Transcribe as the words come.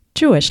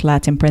Jewish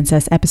Latin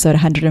Princess, episode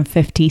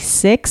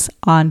 156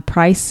 on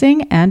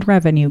pricing and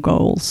revenue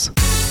goals.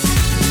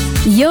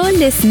 You're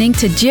listening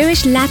to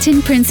Jewish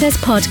Latin Princess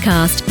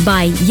podcast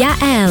by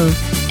Yael.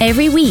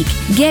 Every week,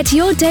 get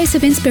your dose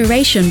of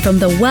inspiration from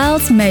the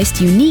world's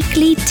most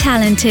uniquely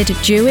talented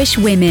Jewish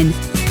women.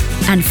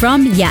 And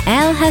from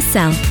Yael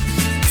herself,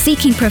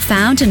 seeking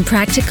profound and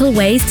practical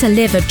ways to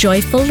live a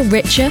joyful,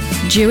 richer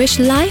Jewish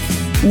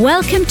life?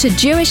 Welcome to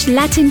Jewish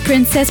Latin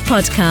Princess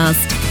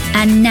podcast.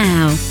 And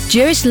now,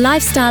 Jewish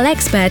lifestyle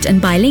expert and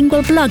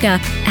bilingual blogger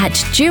at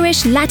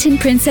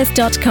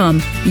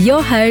JewishLatinPrincess.com,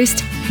 your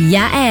host,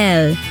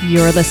 Yael.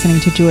 You're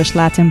listening to Jewish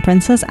Latin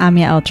Princess. I'm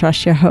Yael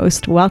Trush, your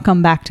host.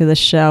 Welcome back to the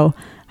show.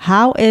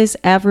 How is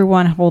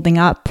everyone holding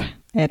up?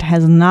 It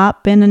has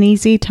not been an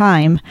easy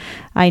time.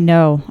 I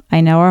know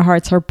our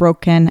hearts are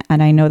broken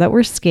and I know that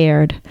we're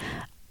scared.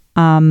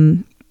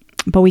 But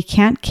we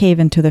can't cave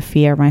into the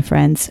fear, my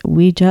friends.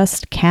 We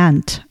just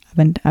can't.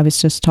 I was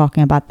just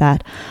talking about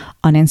that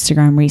on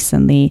Instagram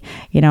recently.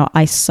 You know,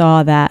 I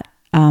saw that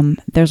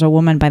there's a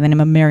woman by the name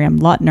of Miriam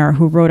Lutner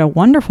who wrote a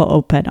wonderful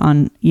op-ed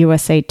on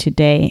USA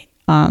Today.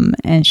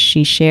 And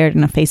she shared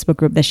in a Facebook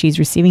group that she's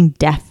receiving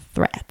death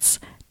threats.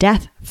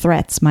 Death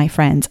threats, my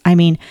friends. I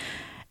mean,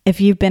 if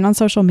you've been on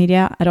social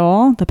media at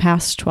all the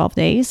past 12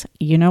 days,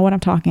 you know what I'm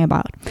talking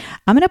about.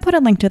 I'm going to put a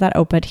link to that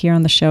op-ed here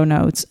on the show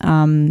notes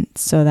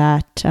so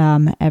that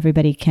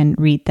everybody can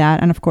read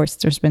that. And of course,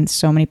 there's been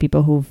so many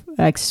people who've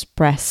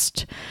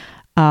expressed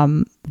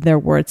their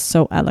words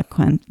so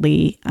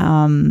eloquently.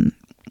 And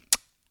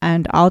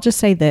I'll just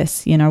say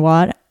this, you know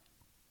what?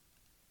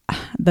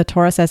 The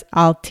Torah says,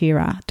 Al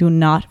tira, do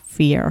not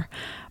fear.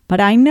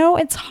 But I know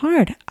it's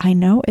hard. I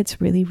know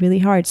it's really, really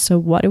hard. So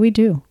what do we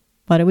do?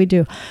 What do we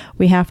do?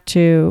 We have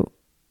to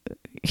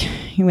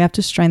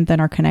strengthen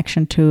our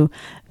connection to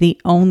the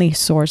only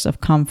source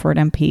of comfort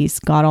and peace,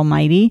 God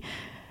Almighty.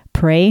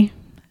 Pray,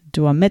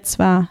 do a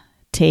mitzvah,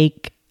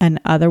 take an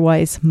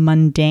otherwise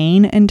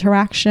mundane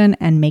interaction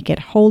and make it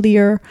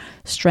holier,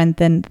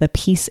 strengthen the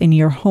peace in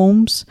your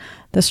homes.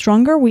 The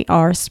stronger we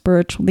are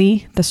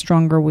spiritually, the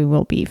stronger we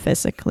will be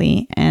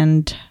physically.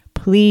 And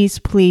please,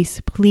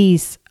 please,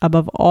 please,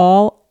 above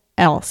all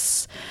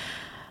else,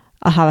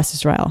 Ahavas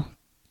Israel.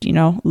 You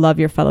know, love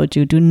your fellow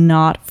Jew. Do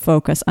not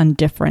focus on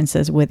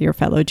differences with your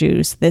fellow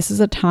Jews. This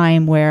is a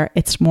time where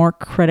it's more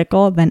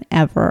critical than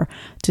ever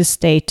to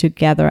stay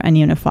together and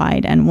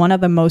unified. And one of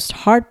the most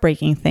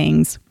heartbreaking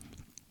things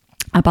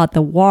about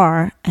the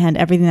war and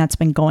everything that's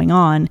been going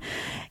on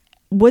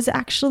was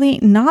actually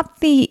not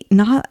the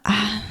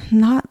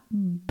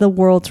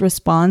world's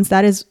response.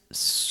 That is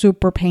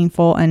super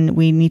painful and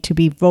we need to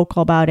be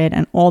vocal about it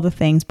and all the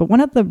things. But one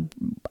of the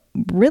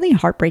really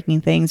heartbreaking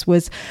things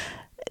was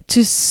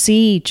to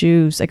see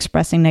Jews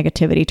expressing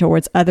negativity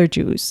towards other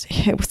Jews.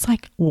 It was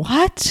like,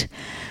 what?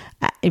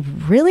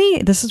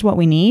 Really? This is what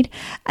we need?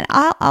 And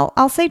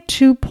I'll say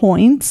 2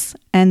 points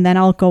and then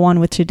I'll go on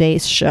with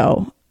today's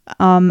show.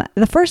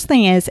 The first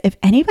thing is, if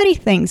anybody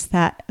thinks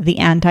that the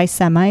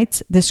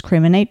anti-Semites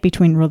discriminate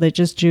between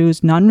religious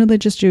Jews,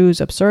 non-religious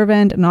Jews,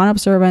 observant,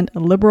 non-observant,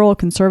 liberal,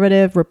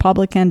 conservative,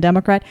 Republican,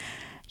 Democrat,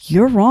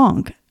 you're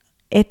wrong.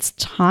 It's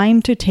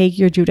time to take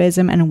your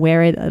Judaism and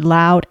wear it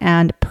loud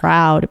and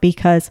proud,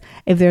 because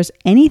if there's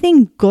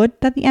anything good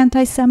that the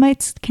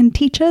anti-Semites can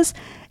teach us,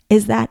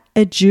 is that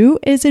a Jew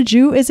is a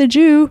Jew is a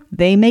Jew.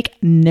 They make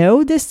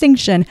no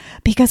distinction,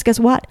 because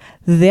guess what?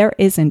 There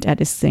isn't a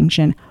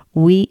distinction.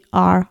 We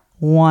are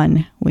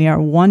one. We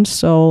are one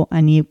soul,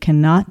 and you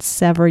cannot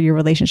sever your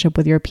relationship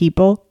with your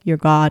people, your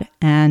God,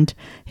 and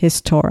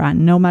his Torah,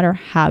 no matter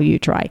how you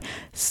try.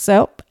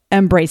 So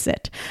embrace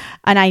it.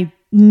 And I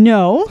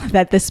know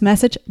that this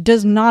message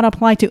does not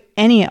apply to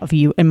any of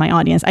you in my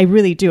audience. I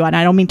really do. And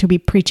I don't mean to be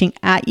preaching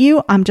at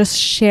you. I'm just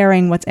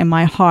sharing what's in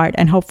my heart.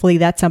 And hopefully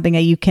that's something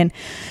that you can,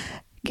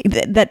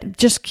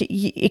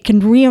 it can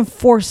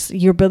reinforce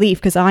your belief,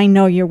 because I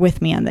know you're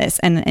with me on this,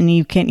 and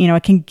you can,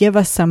 it can give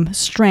us some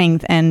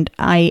strength. And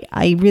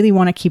I really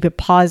want to keep it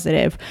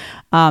positive.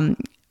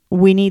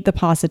 We need the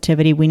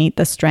positivity. We need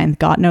the strength.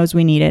 God knows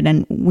we need it.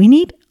 And we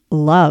need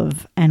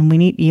love and we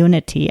need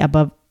unity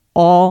above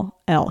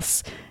all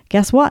else.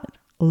 Guess what?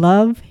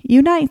 Love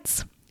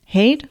unites.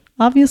 Hate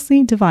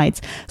obviously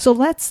divides. So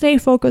let's stay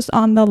focused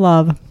on the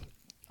love.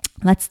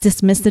 Let's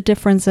dismiss the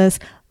differences.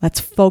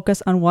 Let's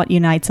focus on what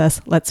unites us.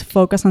 Let's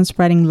focus on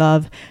spreading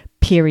love,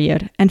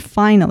 period. And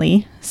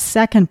finally,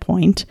 second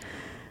point,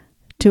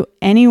 to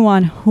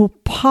anyone who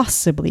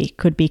possibly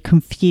could be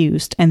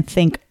confused and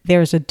think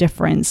there's a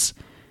difference,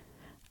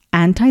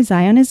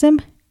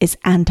 anti-Zionism is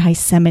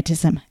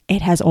anti-Semitism.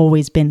 It has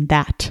always been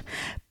that,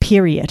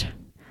 period.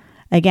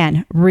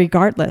 Again,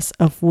 regardless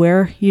of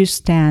where you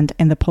stand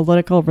in the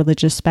political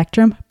religious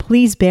spectrum,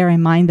 please bear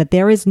in mind that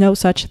there is no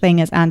such thing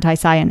as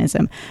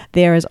anti-Zionism.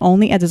 There is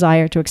only a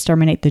desire to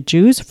exterminate the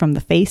Jews from the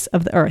face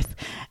of the earth.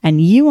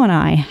 And you and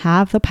I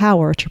have the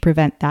power to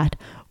prevent that.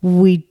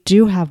 We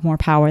do have more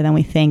power than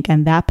we think,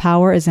 and that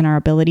power is in our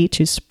ability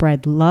to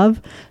spread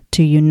love,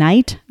 to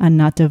unite and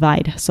not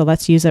divide. So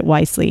let's use it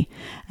wisely.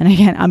 And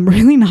again, I'm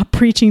really not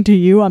preaching to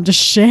you. I'm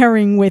just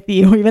sharing with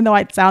you, even though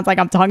it sounds like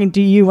I'm talking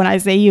to you when I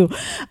say you.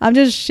 I'm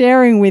just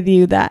sharing with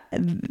you that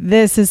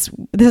this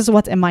is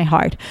what's in my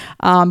heart.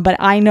 But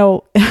I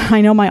know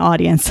my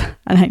audience,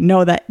 and I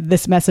know that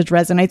this message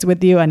resonates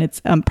with you, and it's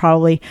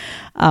probably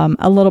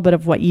a little bit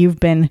of what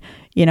you've been,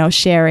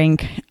 sharing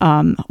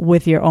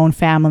with your own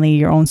family,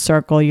 your own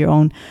circle, your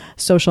own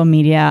social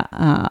media,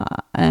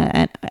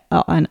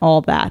 and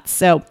all that.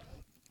 So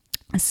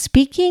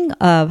speaking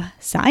of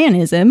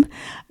Zionism,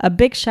 a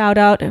big shout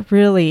out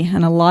really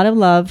and a lot of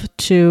love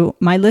to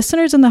my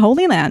listeners in the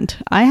Holy Land.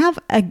 I have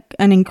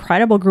an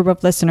incredible group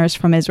of listeners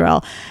from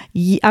Israel.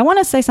 I want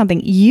to say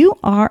something. You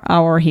are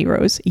our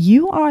heroes.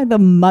 You are the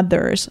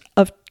mothers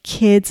of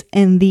kids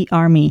in the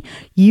army.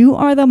 You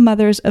are the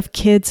mothers of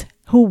kids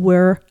who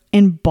were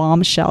in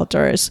bomb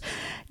shelters.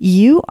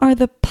 You are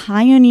the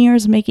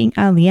pioneers making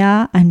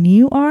Aliyah, and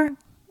you are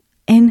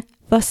in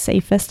the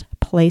safest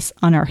place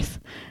on earth.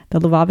 The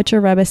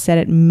Lubavitcher Rebbe said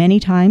it many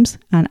times,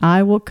 and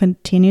I will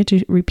continue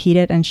to repeat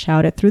it and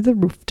shout it through the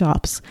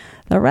rooftops.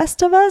 The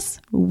rest of us,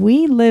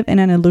 we live in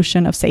an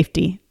illusion of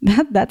safety.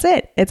 That's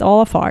it. It's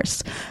all a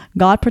farce.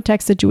 God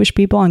protects the Jewish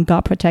people, and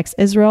God protects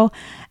Israel.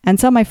 And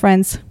so, my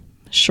friends,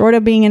 short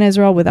of being in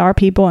Israel with our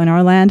people in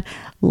our land,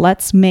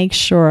 let's make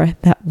sure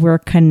that we're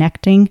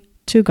connecting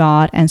to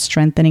God and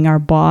strengthening our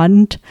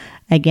bond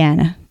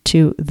again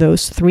to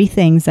those three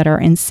things that are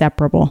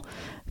inseparable: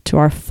 to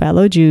our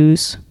fellow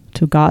Jews,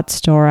 to God's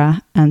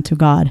Torah, and to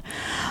God.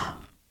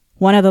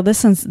 One of the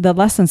lessons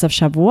of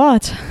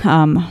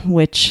Shavuot,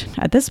 which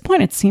at this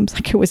point it seems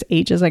like it was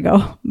ages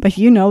ago, but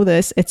you know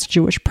this, it's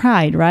Jewish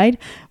pride, right?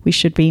 We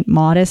should be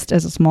modest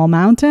as a small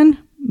mountain,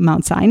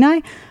 Mount Sinai,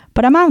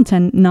 but a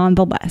mountain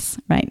nonetheless,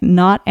 right?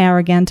 Not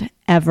arrogant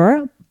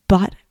ever,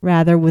 but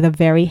rather with a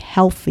very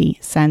healthy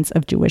sense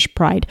of Jewish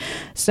pride.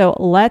 So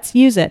let's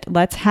use it.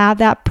 Let's have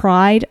that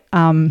pride.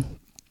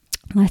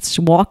 Let's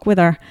walk with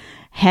our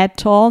head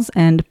tall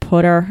and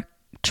put our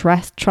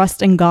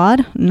trust in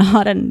God,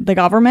 not in the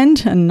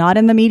government and not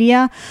in the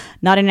media,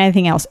 not in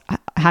anything else.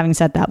 Having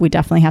said that, we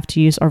definitely have to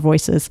use our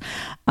voices.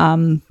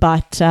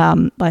 But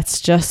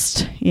let's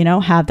just,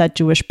 have that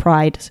Jewish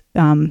pride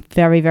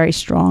very, very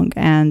strong,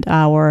 and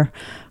our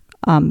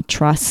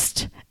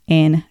trust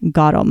in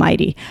God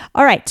Almighty.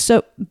 All right,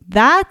 so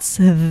that's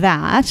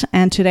that.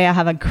 And today I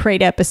have a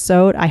great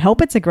episode. I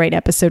hope it's a great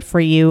episode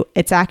for you.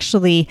 It's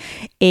actually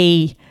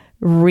a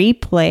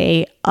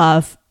replay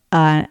of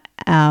a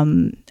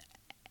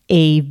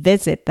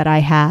visit that I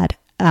had,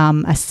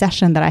 a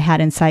session that I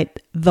had inside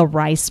the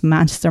Rice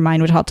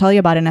Mastermind, which I'll tell you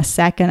about in a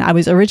second. I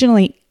was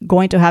originally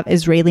going to have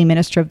Israeli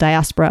Minister of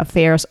Diaspora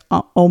Affairs,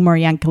 Omer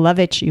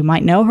Yankelevich. You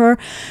might know her.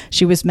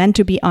 She was meant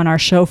to be on our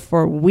show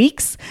for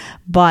weeks,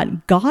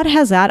 but God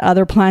has had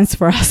other plans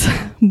for us.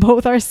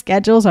 Both our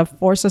schedules have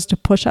forced us to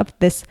push up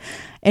this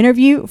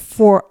interview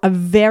for a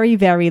very,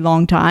 very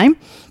long time.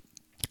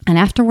 And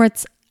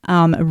afterwards,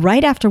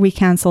 right after we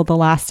canceled the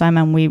last time,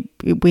 and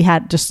we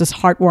had just this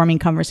heartwarming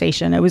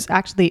conversation. It was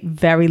actually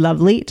very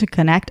lovely to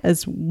connect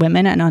as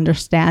women and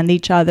understand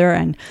each other,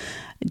 and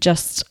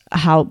just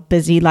how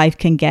busy life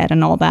can get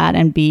and all that,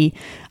 and be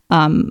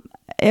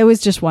it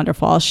was just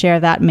wonderful. I'll share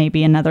that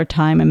maybe another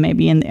time and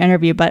maybe in the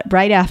interview. But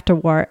right after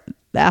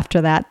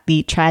that,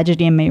 the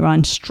tragedy in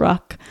Meron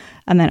struck,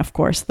 and then of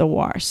course the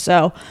war.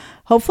 So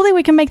hopefully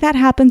we can make that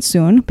happen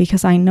soon,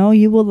 because I know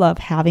you will love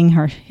having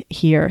her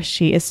here.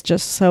 She is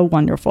just so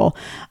wonderful.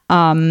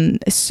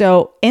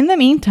 So in the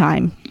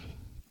meantime,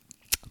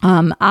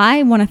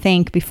 I want to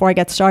thank, before I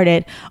get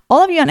started,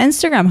 all of you on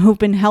Instagram who've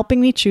been helping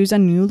me choose a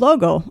new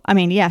logo. I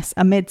mean, yes,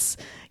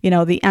 amidst,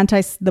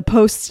 the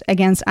posts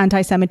against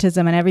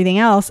anti-Semitism and everything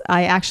else,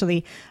 I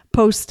actually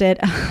posted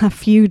a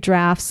few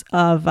drafts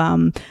of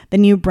the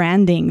new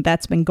branding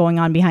that's been going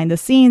on behind the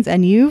scenes.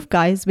 And you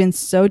guys been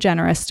so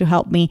generous to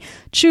help me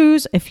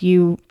choose. If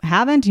you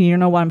haven't and you don't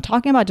know what I'm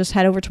talking about, just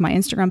head over to my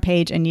Instagram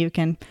page and you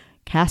can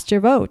cast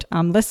your vote.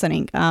 I'm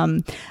listening.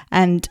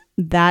 And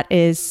that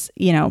is,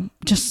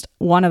 just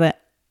one of the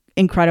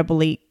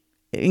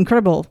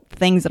incredible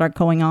things that are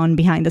going on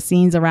behind the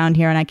scenes around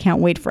here. And I can't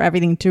wait for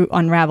everything to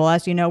unravel.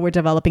 As you know, we're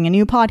developing a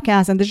new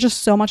podcast and there's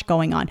just so much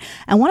going on.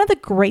 And one of the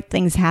great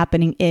things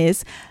happening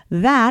is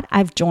that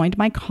I've joined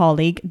my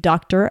colleague,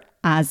 Dr.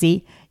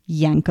 Azi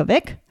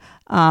Yankovic,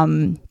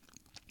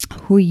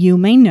 who you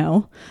may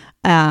know.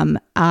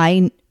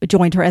 I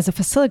joined her as a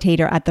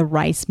facilitator at the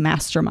Rice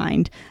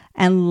Mastermind.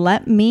 And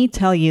let me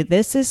tell you,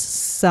 this is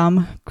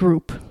some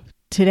group.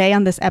 Today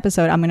on this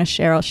episode, I'm going to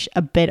share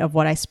a bit of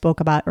what I spoke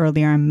about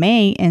earlier in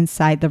May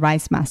inside the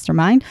Rice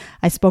Mastermind.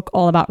 I spoke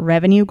all about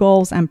revenue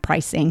goals and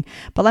pricing.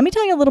 But let me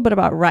tell you a little bit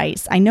about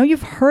Rice. I know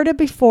you've heard it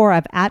before.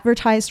 I've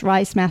advertised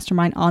Rice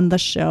Mastermind on the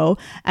show.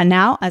 And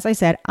now, as I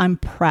said, I'm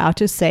proud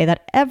to say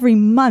that every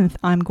month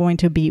I'm going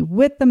to be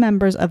with the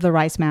members of the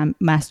Rice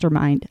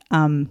Mastermind,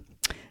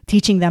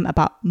 teaching them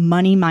about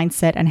money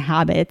mindset and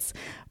habits,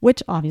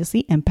 which obviously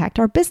impact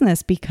our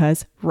business,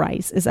 because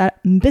Rice is a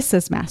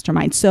business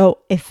mastermind. So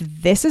if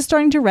this is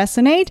starting to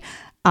resonate,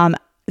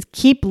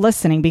 keep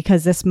listening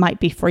because this might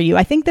be for you.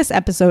 I think this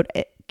episode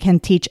can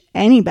teach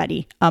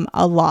anybody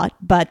a lot,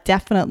 but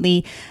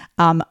definitely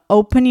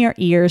open your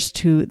ears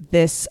to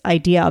this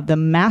idea of the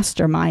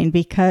mastermind,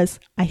 because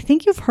I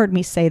think you've heard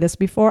me say this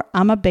before.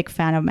 I'm a big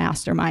fan of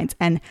masterminds,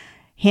 and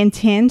hint,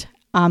 hint,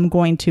 I'm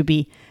going to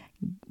be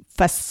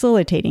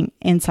facilitating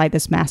inside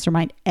this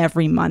mastermind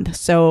every month.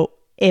 So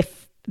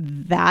if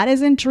that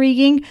is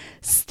intriguing,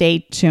 stay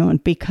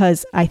tuned,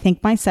 because I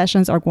think my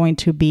sessions are going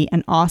to be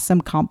an awesome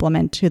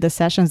complement to the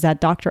sessions that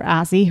Dr.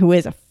 Azzi, who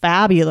is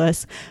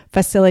fabulous,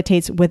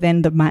 facilitates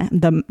within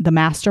the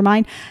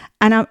mastermind.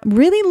 And I'm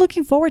really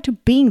looking forward to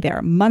being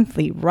there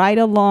monthly, right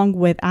along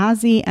with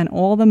Azzi and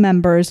all the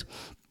members.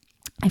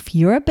 If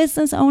you're a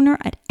business owner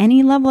at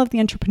any level of the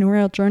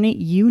entrepreneurial journey,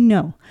 you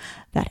know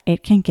that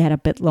it can get a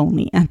bit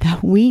lonely and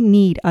that we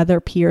need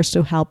other peers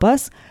to help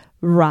us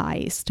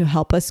rise, to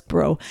help us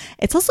grow.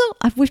 It's also,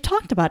 we've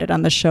talked about it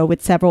on the show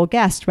with several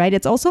guests, right?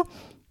 It's also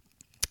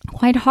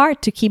quite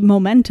hard to keep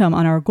momentum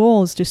on our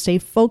goals, to stay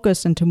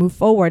focused and to move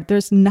forward.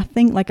 There's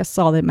nothing like a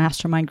solid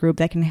mastermind group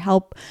that can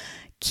help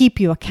keep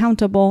you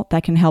accountable,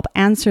 that can help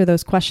answer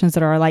those questions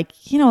that are like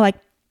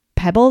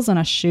pebbles on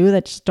a shoe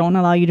that just don't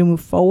allow you to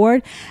move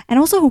forward, and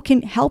also who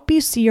can help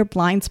you see your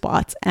blind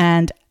spots.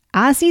 And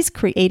Azzi's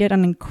created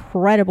an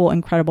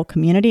incredible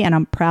community, and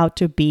I'm proud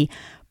to be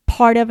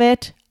part of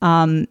it.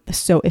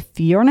 So if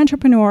you're an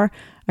entrepreneur,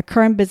 a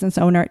current business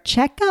owner,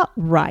 check out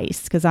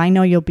Rise, because I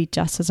know you'll be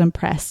just as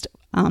impressed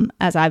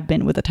as I've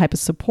been with the type of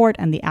support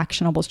and the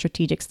actionable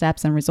strategic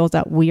steps and results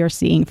that we are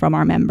seeing from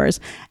our members.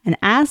 And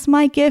as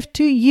my gift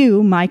to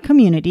you, my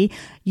community,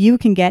 you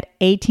can get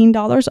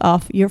 $18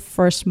 off your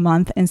first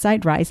month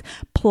inside Rise.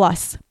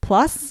 Plus,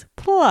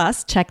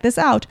 check this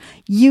out.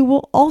 You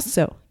will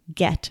also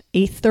get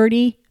a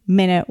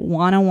 30-minute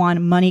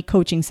one-on-one money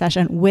coaching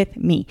session with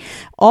me.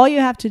 All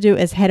you have to do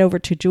is head over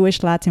to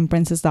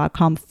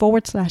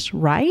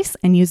jewishlatinprincess.com/rise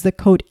and use the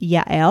code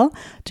Yael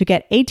to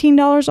get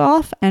 $18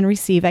 off and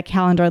receive a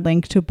calendar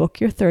link to book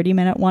your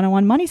 30-minute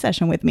one-on-one money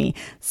session with me.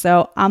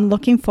 So I'm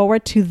looking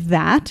forward to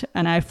that.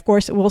 And I, of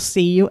course, will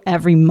see you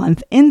every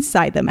month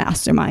inside the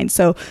mastermind.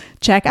 So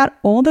check out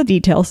all the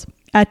details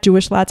at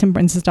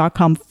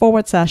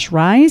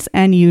jewishlatinprincess.com/rise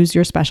and use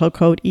your special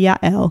code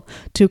Yael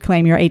to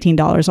claim your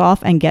 $18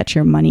 off and get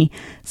your money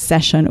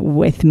session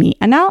with me.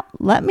 And now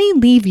let me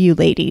leave you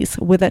ladies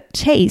with a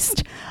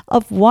taste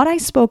of what I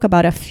spoke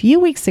about a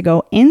few weeks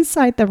ago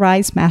inside the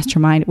Rise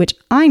Mastermind, which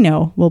I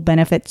know will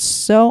benefit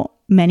so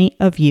many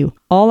of you,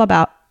 all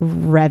about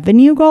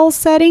revenue goal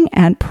setting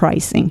and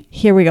pricing.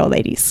 Here we go,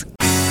 ladies.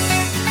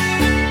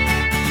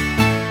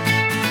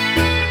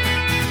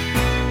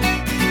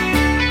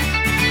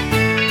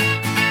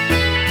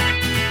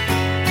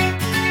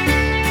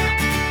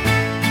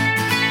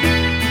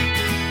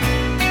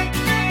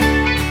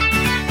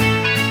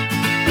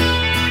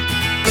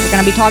 We're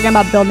going to be talking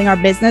about building our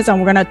business, and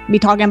we're going to be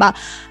talking about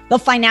the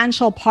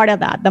financial part of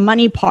that, the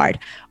money part,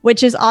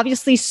 which is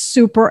obviously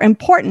super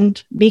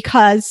important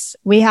because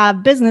we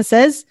have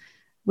businesses,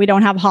 we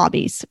don't have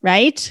hobbies,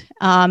 right?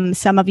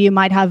 Some of you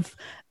might have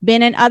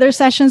been in other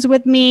sessions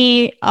with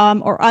me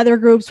or other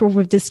groups where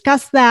we've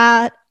discussed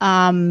that.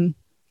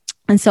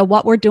 And so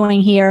what we're doing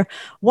here,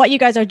 what you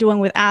guys are doing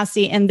with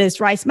Azzi in this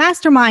Rise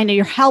Mastermind,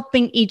 you're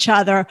helping each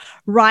other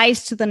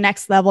rise to the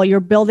next level. You're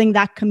building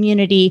that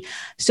community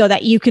so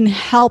that you can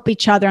help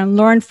each other and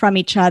learn from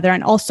each other.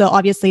 And also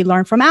obviously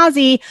learn from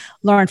Azzi,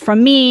 learn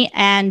from me,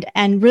 and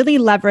really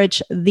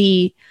leverage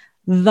the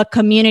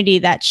community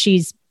that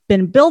she's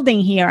been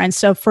building here. And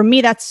so for me,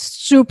 that's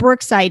super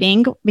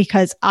exciting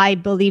because I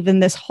believe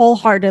in this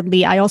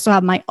wholeheartedly. I also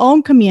have my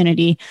own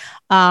community.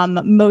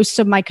 Most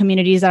of my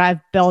communities that I've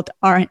built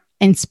are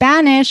in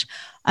Spanish.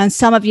 And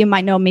some of you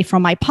might know me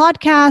from my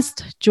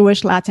podcast,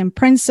 Jewish Latin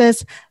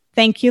Princess.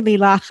 Thank you,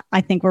 Lila. I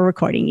think we're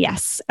recording.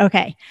 Yes.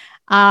 Okay.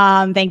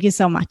 Thank you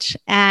so much.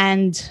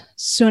 And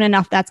soon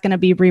enough, that's going to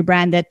be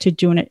rebranded to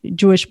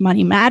Jewish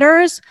Money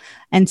Matters.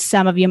 And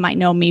some of you might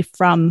know me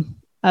from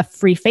a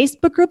free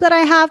Facebook group that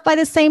I have by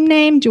the same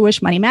name,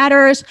 Jewish Money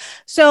Matters.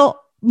 So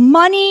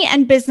money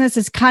and business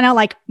is kind of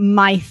like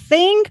my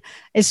thing,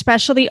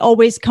 especially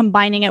always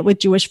combining it with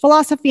Jewish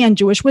philosophy and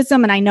Jewish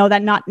wisdom. And I know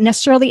that not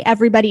necessarily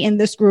everybody in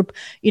this group,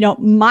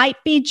 might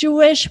be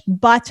Jewish,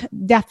 but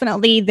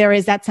definitely there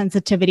is that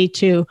sensitivity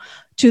to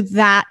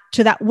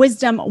that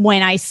wisdom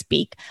when I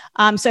speak.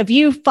 So if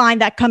you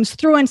find that comes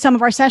through in some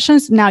of our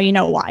sessions, now you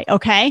know why.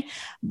 Okay.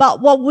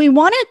 But what we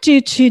want to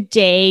do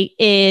today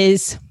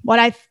is what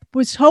I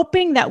was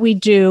hoping that we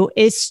do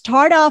is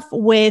start off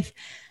with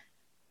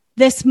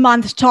this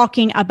month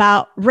talking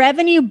about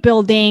revenue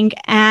building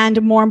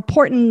and, more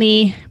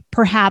importantly,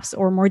 perhaps,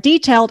 or more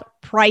detailed,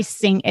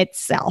 pricing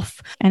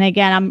itself. And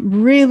again,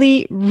 I'm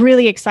really,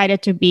 really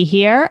excited to be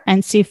here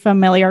and see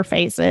familiar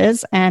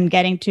faces and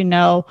getting to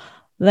know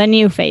the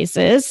new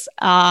faces.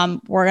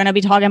 We're going to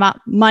be talking about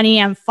money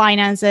and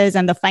finances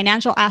and the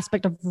financial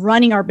aspect of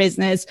running our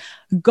business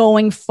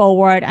going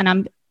forward.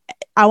 And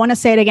I want to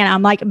say it again.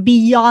 I'm like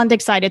beyond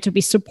excited to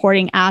be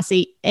supporting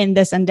Azzi in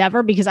this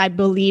endeavor because I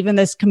believe in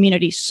this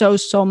community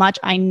so much.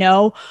 I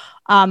know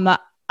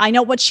I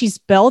know what she's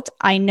built.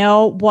 I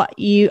know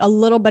a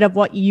little bit of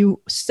what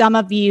some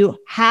of you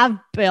have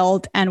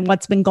built and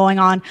what's been going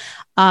on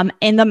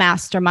in the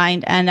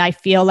mastermind. And I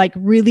feel like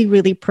really,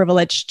 really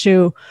privileged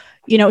to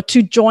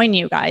join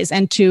you guys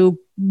and to,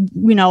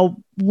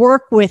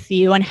 work with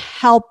you and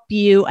help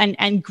you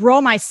and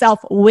grow myself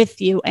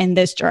with you in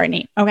this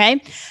journey.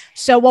 Okay.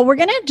 So what we're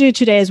going to do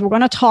today is we're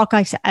going to talk,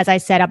 as I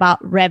said, about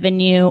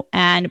revenue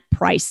and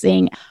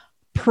pricing.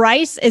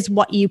 Price is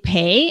what you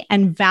pay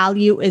and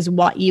value is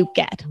what you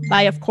get.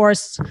 By, of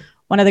course,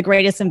 one of the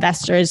greatest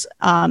investors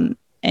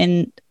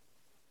in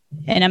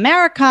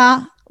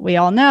America, we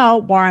all know,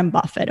 Warren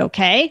Buffett.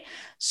 Okay.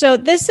 So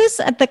this is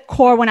at the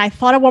core. When I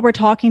thought of what we're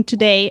talking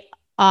today,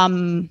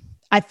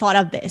 I thought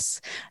of this.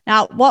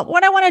 Now,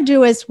 what I want to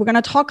do is we're going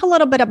to talk a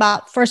little bit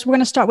about, first, we're going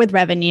to start with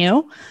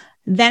revenue.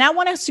 Then I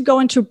want us to go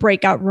into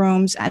breakout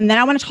rooms. And then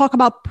I want to talk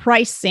about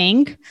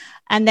pricing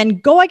and then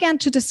go again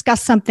to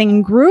discuss something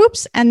in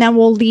groups. And then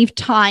we'll leave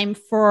time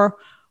for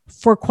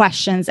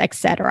questions,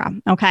 etc.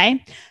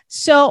 Okay.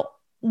 So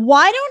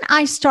why don't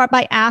I start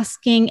by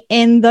asking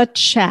in the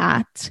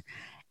chat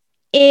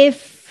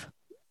if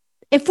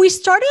we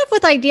started off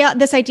with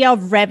this idea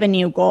of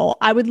revenue goal,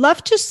 I would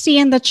love to see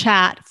in the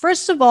chat,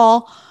 first of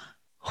all,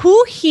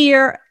 who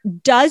here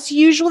does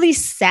usually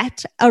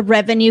set a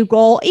revenue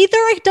goal? Either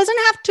it doesn't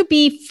have to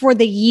be for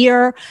the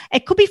year.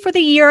 It could be for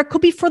the year. It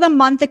could be for the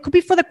month. It could be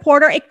for the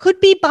quarter. It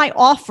could be by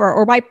offer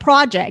or by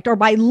project or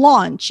by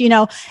launch.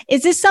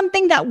 Is this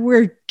something that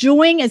we're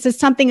doing? Is this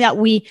something that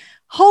we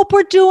hope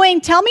we're doing?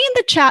 Tell me in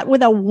the chat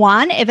with a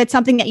 1 if it's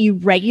something that you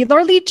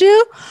regularly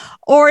do,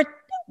 or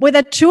with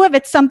a 2 if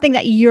it's something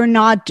that you're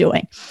not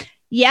doing.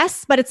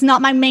 Yes, but it's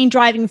not my main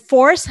driving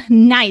force.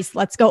 Nice.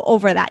 Let's go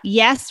over that.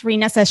 Yes,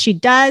 Rena says she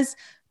does.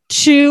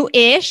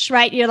 2-ish,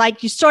 right? You're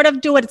like, you sort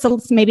of do it.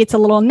 Maybe it's a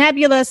little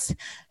nebulous.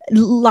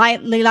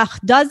 Leila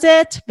does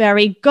it.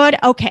 Very good.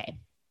 Okay.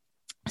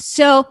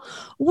 So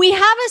we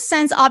have a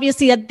sense,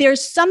 obviously, that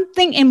there's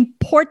something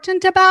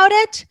important about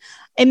it.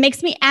 It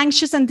makes me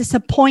anxious and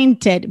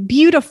disappointed.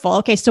 Beautiful.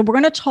 Okay. So we're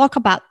going to talk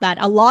about that.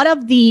 One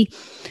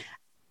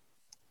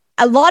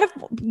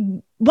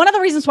of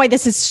the reasons why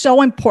this is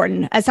so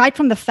important, aside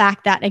from the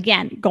fact that,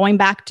 again, going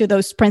back to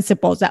those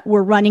principles that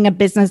we're running a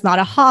business, not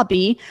a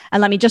hobby. And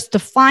let me just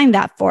define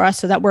that for us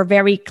so that we're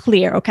very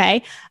clear.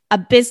 Okay. A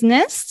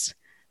business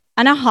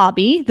and a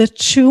hobby, the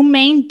two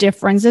main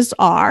differences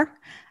are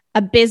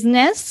a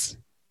business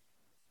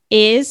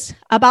is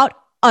about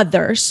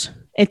others.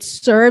 It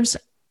serves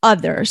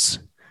others.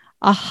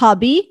 A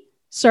hobby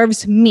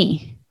serves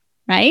me.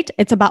 Right?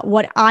 It's about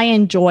what I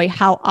enjoy,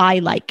 how I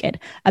like it.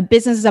 A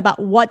business is about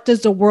what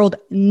does the world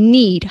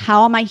need?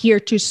 How am I here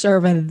to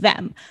serve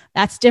them?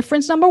 That's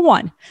difference number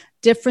 1.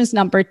 Difference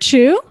number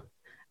 2,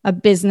 a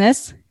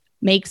business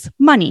makes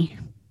money.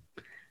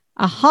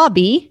 A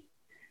hobby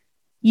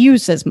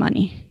uses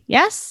money.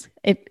 Yes?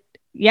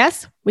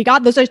 Yes, we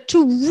got those are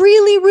 2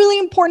 really, really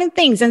important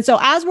things. And so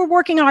as we're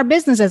working on our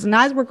businesses and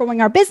as we're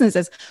growing our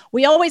businesses,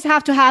 we always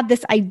have to have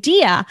this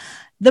idea.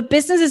 The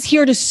business is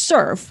here to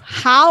serve.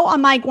 How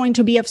am I going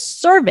to be of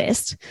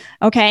service?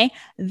 Okay.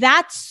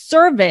 That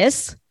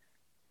service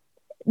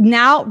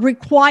now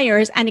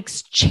requires an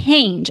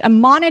exchange, a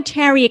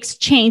monetary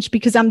exchange,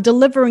 because I'm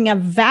delivering a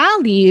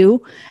value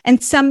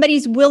and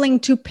somebody's willing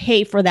to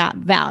pay for that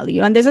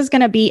value. And this is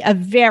going to be a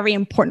very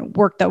important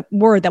word that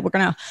we're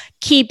going to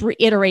keep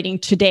reiterating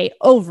today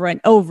over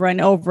and over and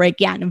over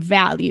again,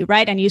 value,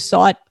 right? And you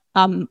saw it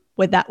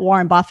with that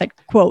Warren Buffett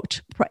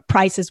quote,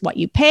 price is what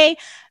you pay,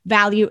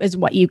 value is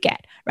what you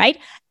get, right?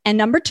 And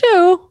number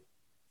 2,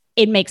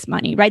 it makes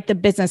money, right? The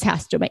business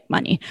has to make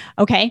money.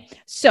 Okay.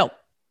 So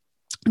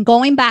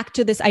going back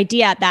to this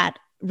idea that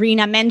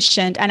Rena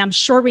mentioned, and I'm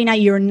sure, Rena,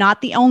 you're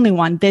not the only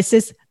one. This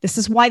is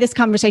why this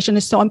conversation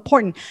is so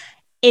important.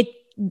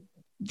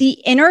 The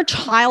inner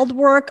child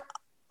work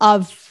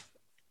of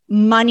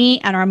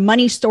money and our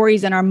money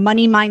stories and our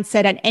money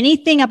mindset and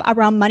anything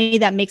around money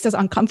that makes us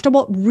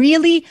uncomfortable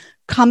really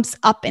comes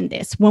up in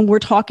this when we're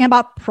talking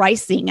about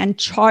pricing and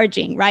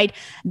charging, right?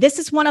 This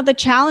is one of the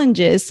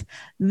challenges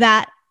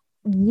that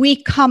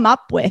we come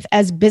up with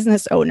as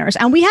business owners.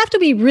 And we have to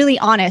be really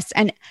honest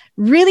and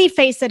really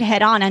face it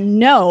head on and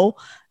know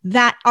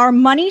that our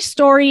money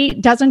story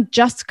doesn't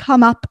just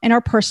come up in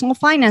our personal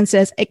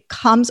finances. It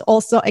comes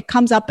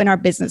up in our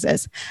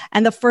businesses.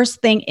 And the first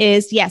thing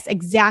is, yes,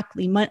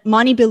 exactly,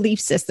 money belief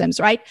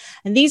systems, right?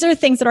 And these are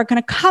things that are going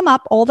to come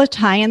up all the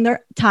time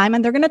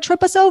and they're going to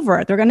trip us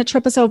over. They're going to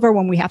trip us over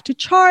when we have to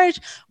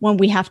charge, when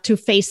we have to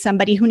face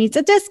somebody who needs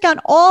a discount,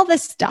 all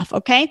this stuff.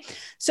 Okay.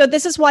 So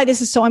this is why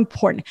this is so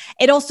important.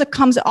 It also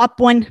comes up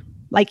when,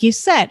 like you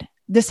said,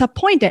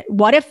 disappointed.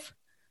 What if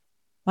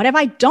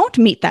I don't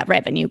meet that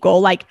revenue goal?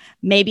 Like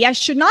maybe I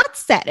should not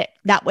set it.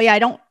 That way I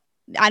don't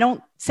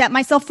set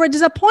myself for a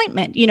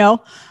disappointment,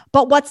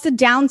 but what's the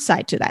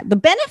downside to that? The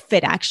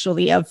benefit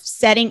actually of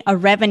setting a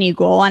revenue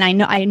goal.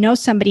 And I know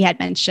somebody had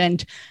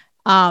mentioned,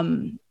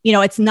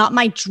 it's not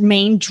my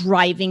main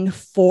driving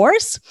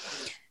force.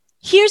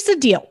 Here's the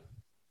deal.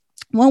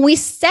 When we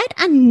set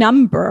a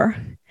number,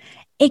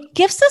 it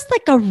gives us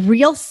like a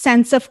real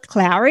sense of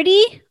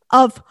clarity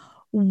of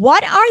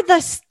what are the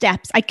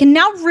steps. I can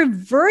now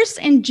reverse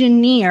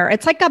engineer.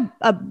 It's like a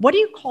what do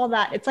you call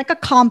that? It's like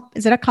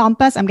is it a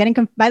compass? I'm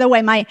getting, by the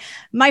way,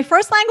 my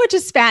first language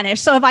is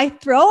Spanish. So if I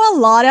throw a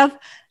lot of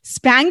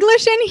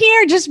Spanglish in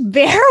here, just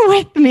bear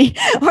with me.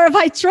 Or if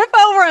I trip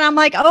over and I'm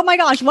like, oh my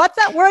gosh, what's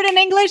that word in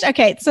English?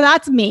 Okay, so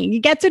that's me. You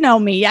get to know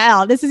me.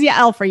 Yael. This is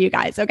Yael for you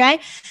guys, okay?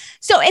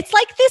 So it's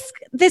like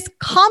this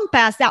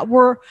compass that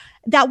we're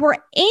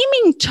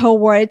aiming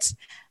towards,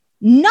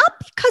 not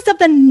because of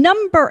the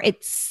number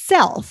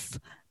itself,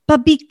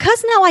 but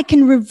because now I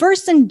can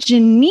reverse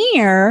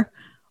engineer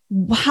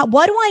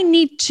what do I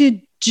need to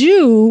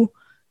do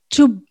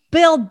to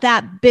build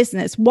that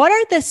business? What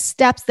are the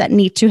steps that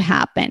need to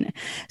happen?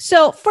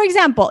 So for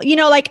example,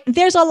 like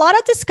there's a lot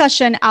of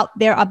discussion out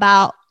there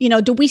about,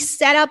 do we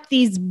set up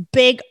these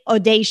big,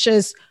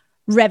 audacious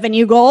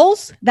revenue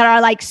goals that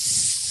are like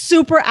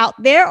super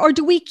out there, or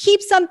do we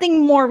keep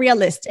something more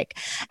realistic?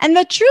 And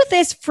the truth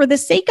is, for the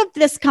sake of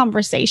this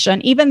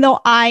conversation, even though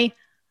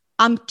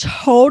I'm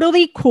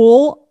totally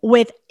cool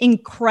with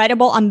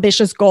incredible,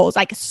 ambitious goals,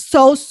 like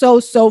so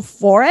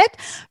for it,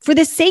 for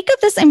the sake of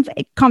this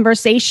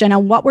conversation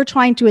and what we're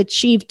trying to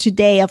achieve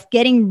today of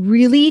getting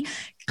really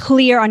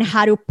clear on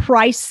how to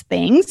price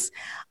things,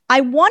 I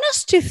want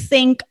us to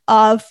think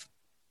of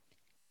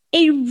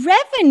a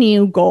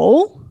revenue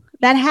goal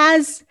that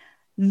has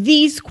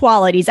these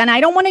qualities. And I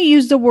don't want to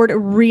use the word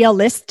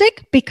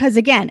realistic because,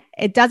 again,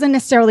 it doesn't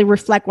necessarily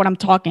reflect what I'm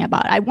talking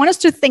about. I want us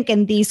to think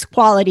in these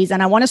qualities,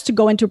 and I want us to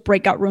go into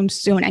breakout rooms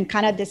soon and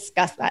kind of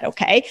discuss that,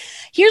 okay?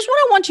 Here's what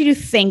I want you to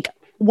think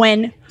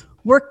when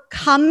we're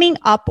coming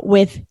up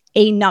with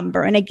a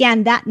number. And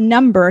again, that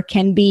number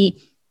can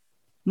be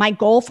my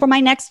goal for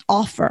my next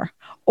offer,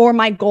 or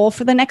my goal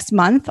for the next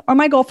month, or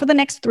my goal for the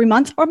next 3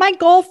 months, or my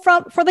goal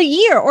for the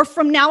year, or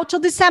from now till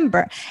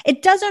December.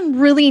 It doesn't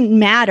really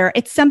matter.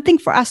 It's something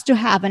for us to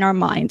have in our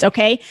minds,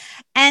 okay?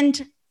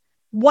 And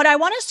what I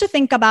want us to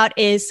think about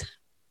is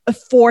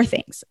 4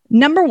 things.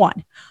 Number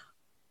 1,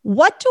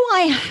 what do I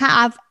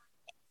have?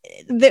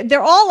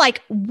 They're all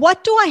like,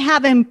 what do I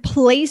have in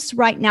place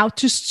right now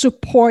to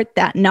support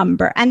that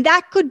number? And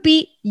that could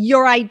be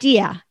your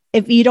idea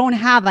if you don't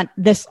have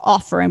this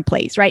offer in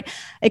place, right?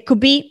 It could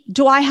be,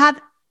 do I have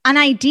an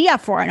idea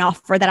for an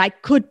offer that I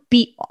could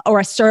be,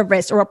 or a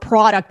service or a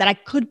product that I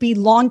could be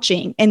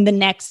launching in the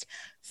next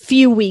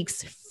few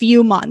weeks,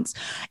 few months?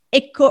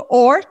 It could,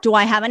 or do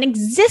I have an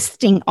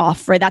existing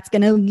offer that's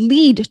going to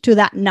lead to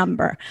that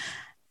number?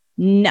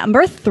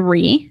 Number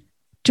 3,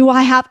 do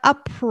I have a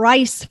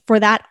price for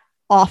that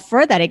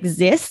offer that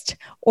exists,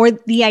 or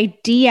the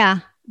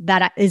idea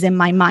that is in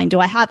my mind?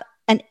 Do I have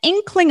an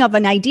inkling of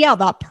an idea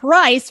of a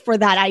price for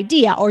that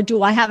idea, or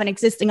do I have an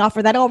existing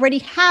offer that already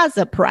has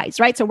a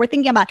price, right? So we're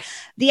thinking about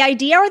the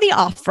idea or the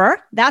offer.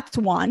 That's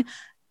one.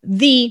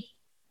 The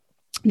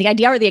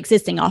idea or the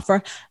existing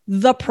offer,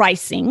 the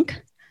pricing,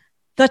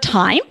 the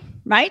time,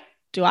 right?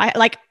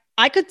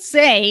 I could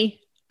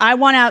say, I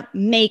want to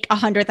make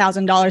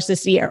 $100,000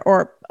 this year,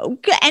 or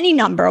any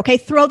number, okay?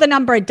 Throw the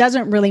number. It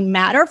doesn't really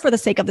matter for the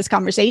sake of this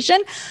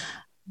conversation,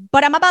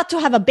 but I'm about to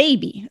have a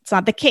baby. It's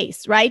not the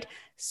case, right?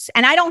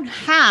 And I don't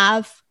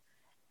have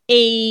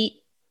an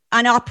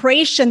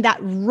operation that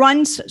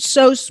runs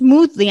so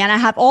smoothly, and I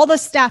have all the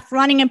staff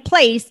running in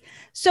place.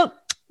 So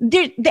the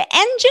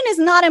engine is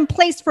not in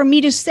place for me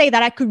to say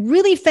that I could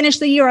really finish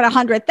the year at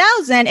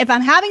 100,000. If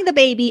I'm having the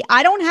baby,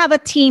 I don't have a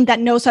team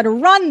that knows how to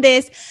run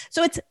this.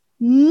 So it's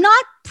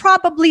not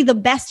probably the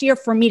best year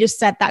for me to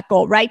set that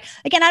goal, right?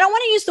 Again, I don't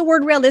want to use the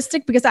word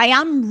realistic because I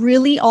am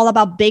really all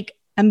about big,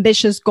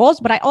 ambitious goals,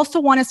 but I also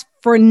want us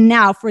for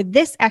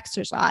this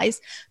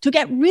exercise to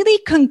get really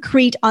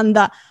concrete on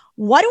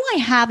what do I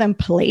have in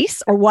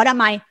place, or what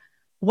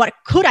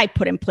could I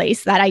put in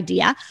place, that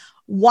idea?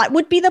 What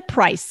would be the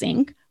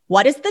pricing?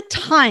 What is the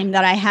time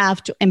that I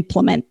have to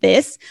implement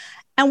this?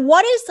 And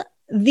what is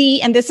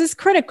and this is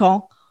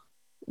critical,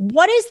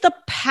 what is the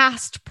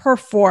past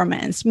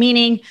performance?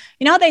 Meaning,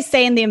 they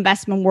say in the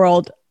investment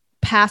world,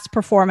 past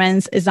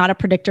performance is not a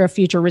predictor of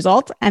future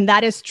results. And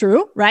that is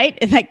true, right?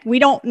 It's like, we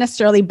don't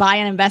necessarily buy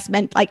an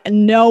investment like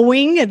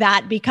knowing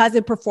that because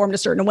it performed a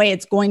certain way,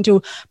 it's going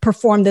to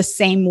perform the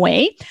same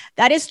way.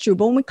 That is true.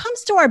 But when it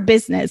comes to our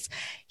business,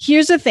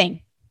 here's the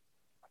thing.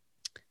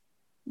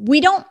 We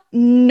don't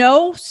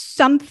know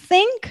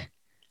something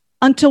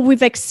until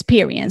we've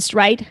experienced,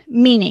 right?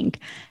 Meaning,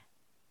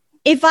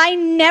 if I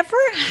never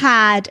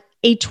had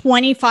a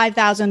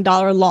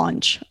 $25,000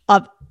 launch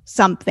of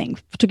something,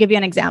 to give you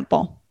an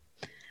example,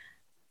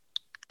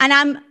 and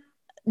I'm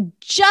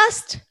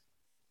just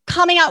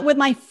coming out with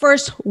my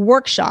first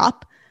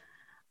workshop,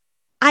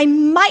 I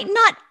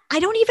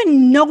don't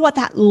even know what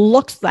that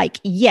looks like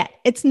yet.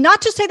 It's not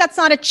to say that's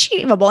not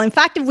achievable. In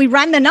fact, if we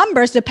ran the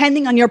numbers,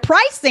 depending on your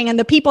pricing and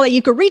the people that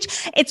you could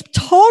reach, it's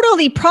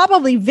totally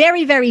probably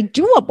very, very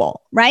doable,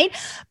 right?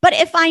 But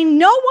if I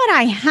know what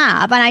I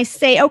have and I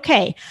say,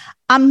 okay,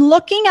 I'm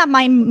looking at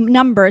my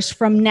numbers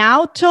from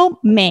now till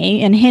May,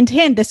 and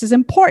hint, this is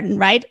important,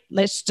 right?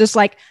 Let's just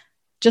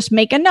just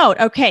make a note.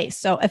 Okay,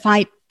 so if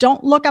I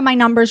don't look at my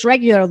numbers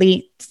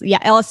regularly,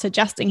 Yael is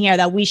suggesting here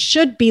that we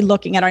should be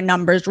looking at our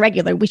numbers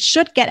regularly. We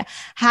should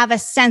have a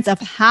sense of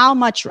how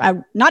much,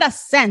 not a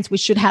sense, we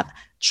should have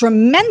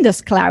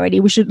tremendous clarity.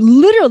 We should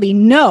literally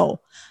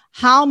know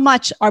how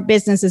much our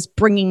business is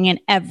bringing in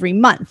every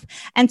month.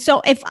 And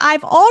so if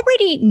I've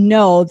already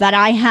know that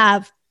I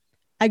have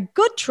a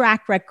good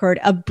track record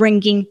of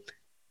bringing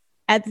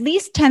at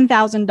least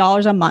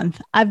 $10,000 a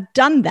month, I've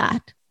done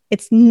that.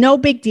 It's no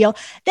big deal.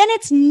 Then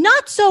it's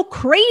not so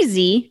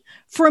crazy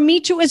for me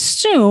to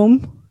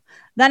assume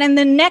that in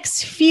the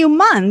next few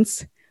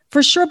months,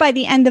 for sure by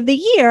the end of the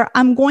year,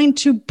 I'm going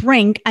to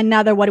bring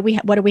another, what do we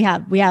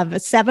have? We have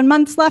 7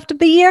 months left of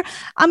the year.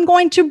 I'm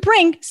going to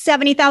bring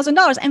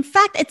 $70,000. In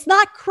fact, it's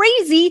not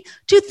crazy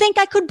to think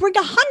I could bring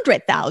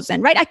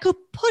 100,000, right? I could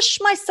push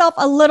myself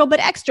a little bit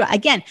extra.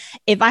 Again,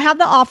 if I have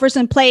the offers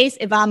in place,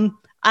 if I'm,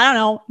 I don't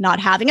know, not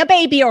having a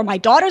baby or my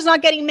daughter's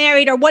not getting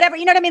married or whatever,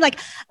 you know what I mean? Like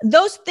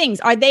those things,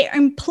 are they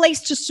in place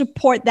to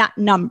support that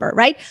number,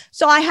 right?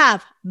 So I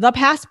have the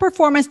past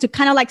performance to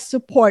kind of like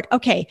support,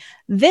 okay,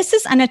 this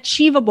is an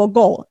achievable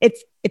goal.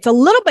 It's a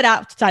little bit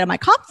outside of my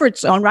comfort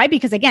zone, right?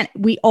 Because again,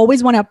 we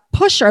always want to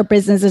push our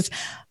businesses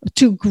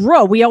to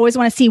grow. We always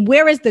want to see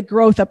where is the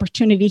growth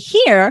opportunity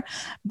here,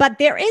 but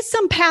there is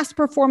some past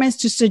performance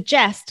to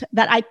suggest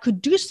that I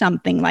could do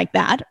something like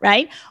that,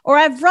 right? Or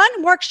I've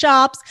run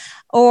workshops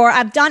or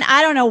I've done,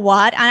 I don't know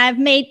what, and I've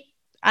made,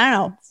 I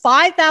don't know,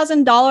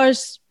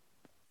 $5,000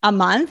 a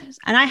month,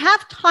 and I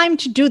have time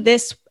to do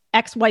this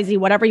XYZ,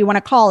 whatever you want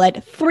to call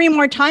it, 3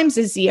 more times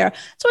this year.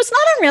 So it's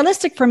not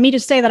unrealistic for me to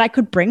say that I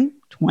could bring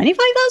 $25,000.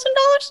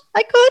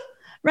 I could,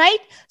 right?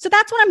 So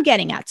that's what I'm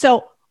getting at.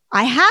 So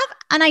I have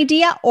an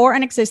idea or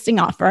an existing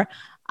offer.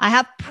 I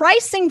have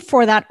pricing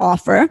for that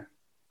offer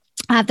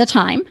at the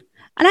time,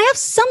 and I have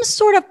some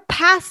sort of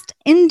past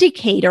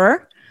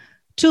indicator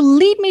to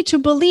lead me to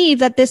believe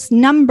that this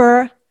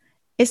number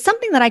is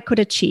something that I could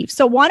achieve.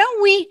 So why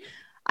don't we,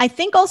 I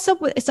think also,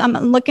 so I'm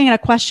looking at a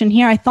question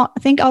here. I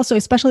think also,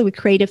 especially with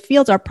creative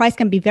fields, our price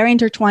can be very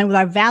intertwined with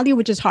our value,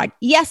 which is hard.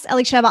 Yes,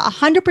 Elisheva,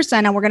 100%.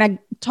 And we're going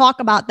to talk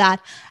about that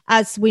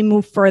as we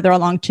move further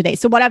along today.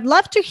 So what I'd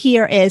love to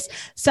hear is,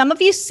 some of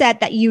you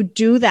said that you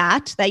do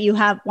that you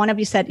have, one of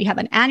you said you have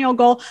an annual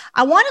goal.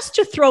 I want us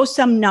to throw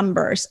some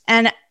numbers.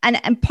 And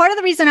part of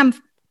the reason I'm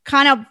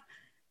kind of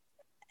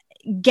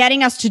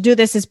getting us to do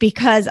this is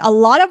because a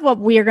lot of what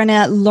we are going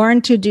to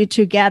learn to do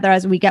together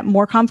as we get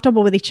more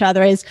comfortable with each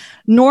other is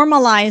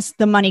normalize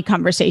the money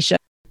conversation.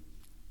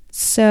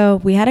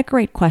 So we had a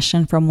great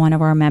question from one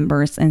of our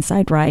members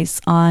inside Rise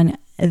on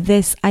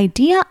this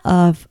idea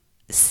of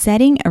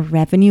setting a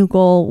revenue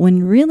goal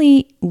when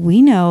really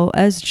we know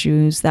as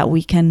Jews that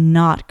we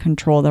cannot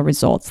control the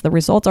results. The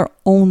results are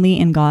only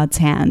in God's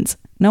hands.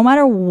 No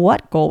matter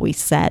what goal we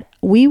set,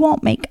 we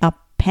won't make a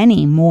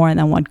penny more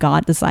than what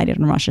God decided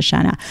on Rosh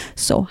Hashanah.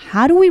 So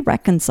how do we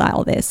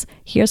reconcile this?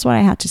 Here's what I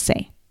had to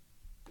say.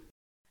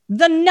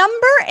 The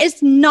number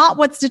is not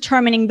what's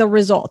determining the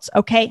results,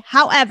 okay?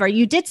 However,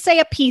 you did say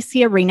a piece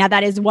here, Rena,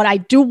 that is what I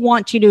do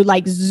want you to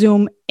like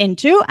zoom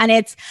into. And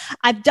it's,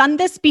 I've done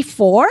this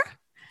before,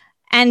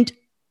 and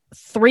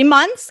 3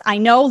 months, I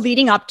know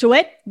leading up to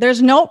it,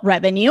 there's no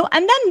revenue.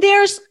 And then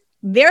there's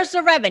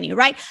the revenue,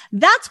 right?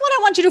 That's what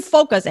I want you to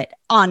focus it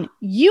on.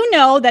 You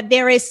know that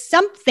there is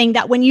something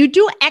that when you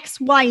do X,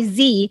 Y,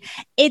 Z,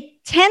 it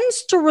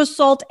tends to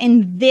result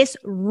in this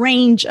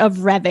range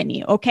of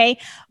revenue, okay?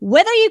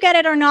 Whether you get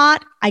it or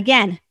not,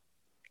 again,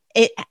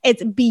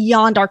 it's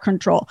beyond our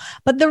control.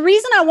 But the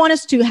reason I want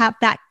us to have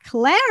that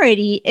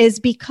clarity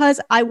is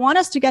because I want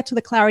us to get to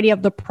the clarity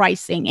of the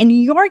pricing. In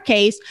your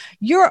case,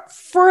 you're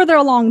further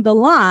along the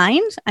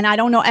line, and I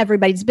don't know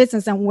everybody's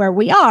business and where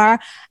we are,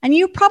 and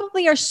you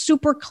probably are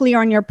super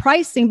clear on your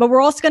pricing, but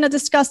we're also going to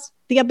discuss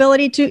the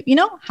ability to,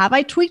 have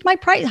I tweaked my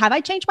price? Have I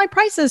changed my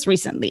prices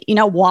recently?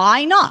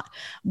 Why not?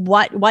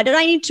 Why did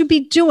I need to be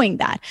doing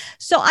that?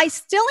 So I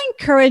still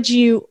encourage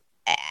you,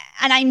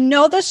 and I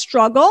know the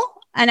struggle.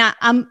 And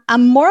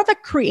I'm more of a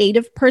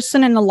creative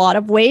person in a lot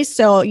of ways.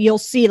 So you'll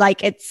see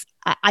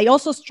I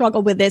also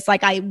struggle with this.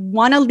 Like I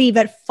want to leave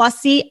it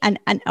fussy and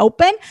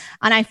open.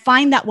 And I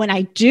find that when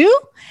I do,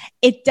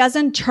 it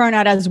doesn't turn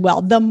out as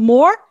well. The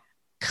more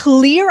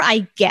clear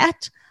I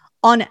get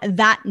on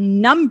that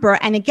number,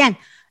 and again,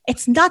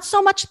 it's not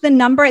so much the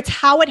number, it's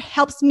how it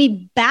helps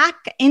me back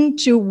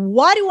into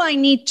what do I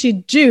need to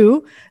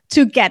do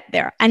to get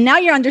there. And now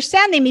you're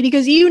understanding me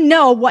because you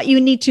know what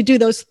you need to do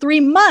those 3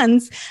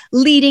 months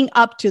leading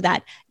up to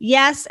that.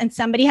 Yes. And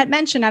somebody had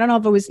mentioned, I don't know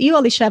if it was you,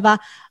 Elisheva,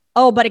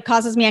 but it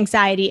causes me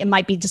anxiety. It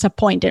might be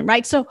disappointing,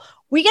 right? So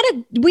we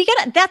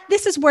gotta that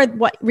this is where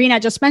what Rena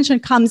just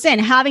mentioned comes in,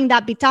 having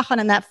that bitachon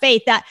and that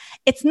faith that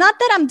it's not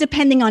that I'm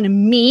depending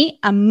on me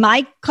and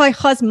my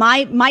koichos,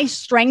 my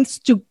strengths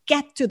to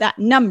get to that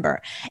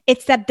number.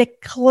 It's that the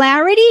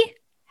clarity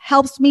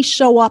helps me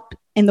show up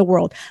in the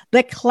world.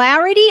 The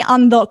clarity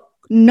on the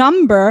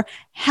number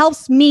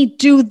helps me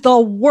do the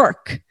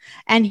work.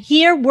 And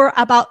here we're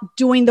about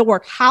doing the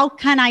work. How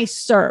can I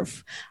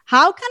serve?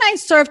 How can I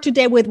serve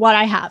today with what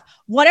I have?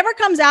 Whatever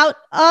comes out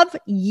of,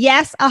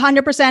 yes,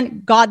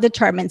 100% God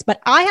determines, but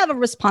I have a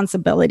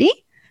responsibility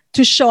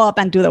to show up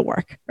and do the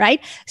work,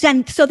 right?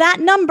 So that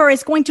number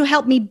is going to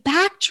help me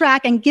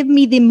backtrack and give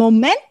me the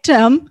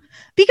momentum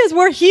because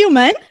we're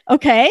human,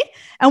 okay?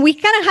 And we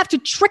kind of have to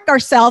trick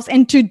ourselves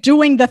into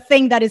doing the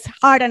thing that is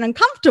hard and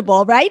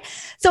uncomfortable, right?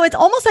 So it's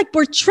almost like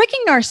we're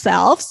tricking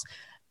ourselves,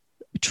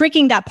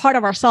 tricking that part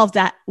of ourselves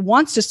that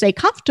wants to stay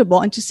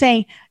comfortable into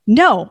saying,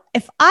 no,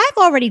 if I've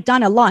already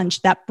done a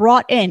launch that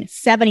brought in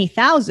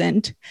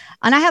 70,000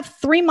 and I have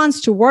 3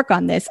 months to work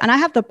on this and I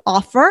have the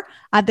offer,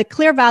 I have the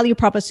clear value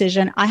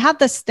proposition, I have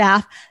the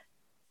staff,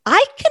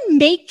 I can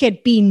make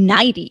it be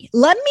 90.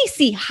 Let me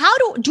see, how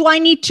do I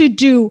need to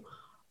do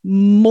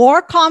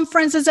more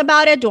conferences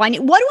about it? What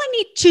do I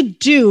need to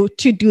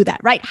do that,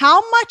 right?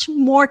 How much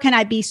more can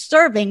I be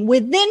serving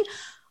within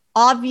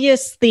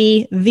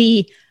obviously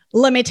the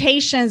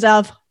limitations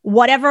of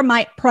whatever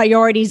my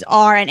priorities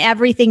are and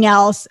everything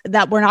else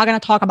that we're not going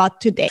to talk about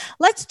today.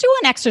 Let's do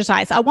an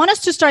exercise. I want us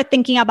to start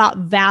thinking about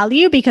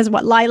value because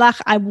what Laila,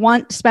 I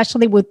want,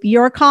 especially with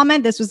your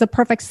comment, this was the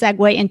perfect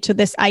segue into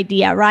this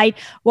idea, right?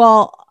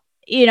 Well,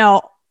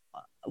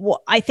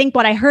 I think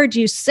what I heard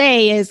you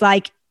say is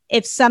like,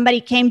 if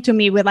somebody came to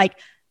me with like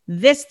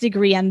this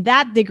degree and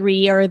that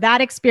degree or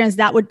that experience,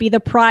 that would be the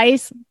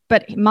price.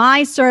 But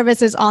my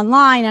service is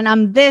online and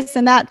I'm this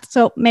and that.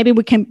 So maybe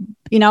we can,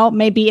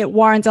 maybe it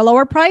warrants a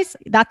lower price.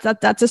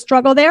 That's a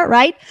struggle there,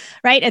 right?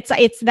 Right.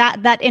 It's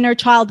that inner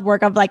child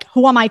work of like,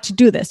 who am I to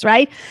do this?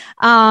 Right.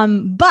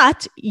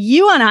 But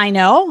you and I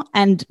know,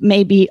 and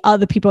maybe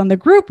other people in the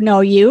group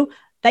know you,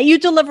 that you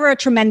deliver a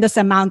tremendous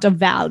amount of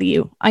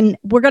value. And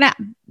we're going to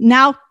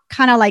now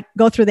kind of like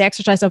go through the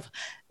exercise of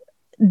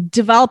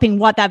developing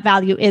what that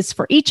value is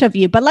for each of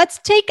you. But let's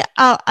take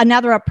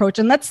another approach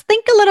and let's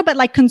think a little bit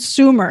like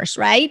consumers,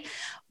 right?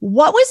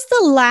 What was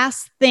the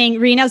last thing?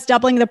 Rena's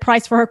doubling the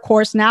price for her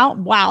course now.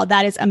 Wow,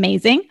 that is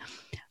amazing.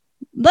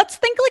 Let's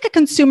think like a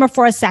consumer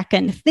for a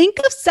second. Think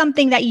of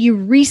something that you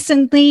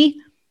recently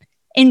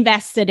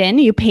invested in,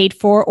 you paid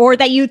for, or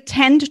that you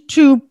tend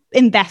to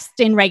invest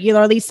in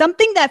regularly,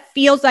 something that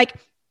feels like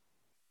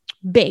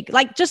big,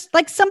 like just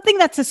like something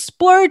that's a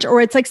splurge, or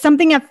it's like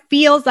something that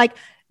feels like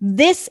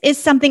this is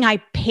something I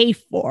pay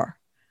for.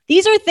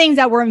 These are things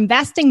that we're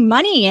investing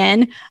money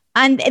in,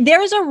 and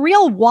there's a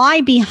real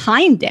why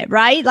behind it,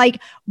 right? Like,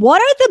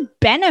 what are the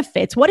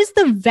benefits? What is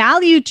the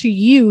value to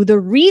you? The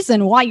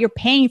reason why you're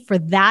paying for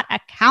that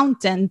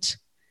accountant?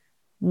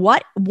 Why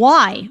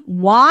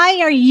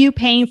are you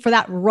paying for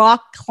that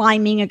rock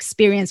climbing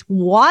experience?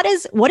 What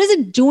is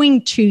it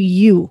doing to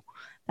you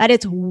that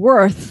it's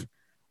worth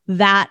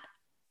that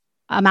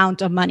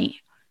amount of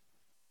money?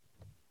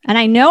 And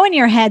I know in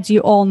your heads, you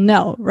all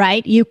know,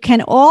 right? You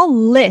can all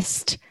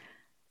list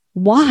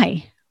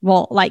why.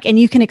 Well, and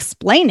you can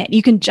explain it.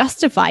 You can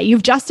justify.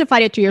 You've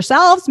justified it to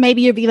yourselves.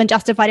 Maybe you've even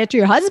justified it to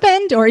your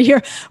husband or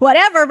your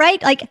whatever,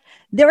 right? Like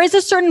there is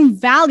a certain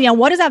value. And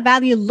what does that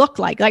value look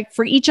like? Like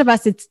for each of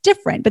us, it's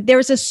different, but there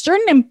is a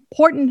certain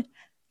important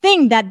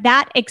thing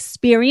that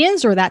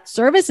experience or that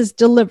service is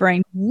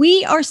delivering.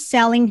 We are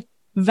selling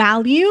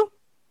value.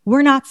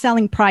 We're not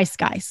selling price,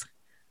 guys.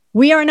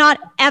 We are not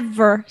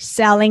ever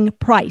selling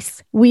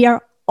price. We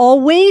are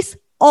always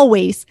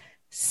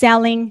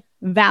selling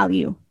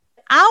value.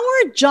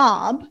 Our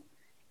job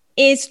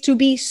is to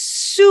be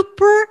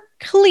super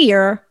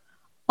clear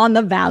on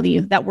the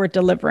value that we're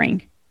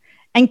delivering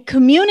and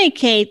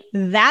communicate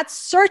that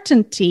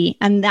certainty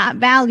and that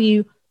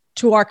value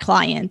to our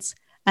clients.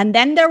 And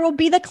then there will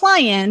be the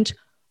client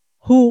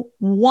who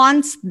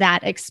wants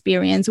that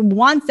experience,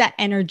 wants that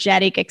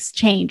energetic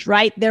exchange,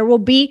 right? There will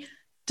be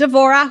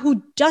Devora,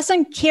 who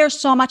doesn't care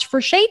so much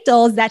for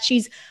shadels that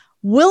she's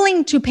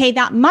willing to pay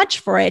that much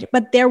for it.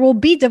 But there will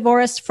be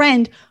Devora's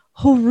friend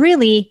who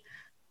really,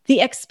 the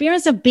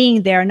experience of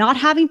being there, not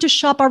having to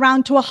shop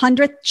around to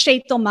 100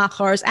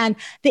 shadel and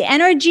the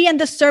energy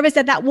and the service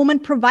that woman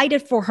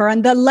provided for her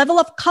and the level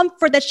of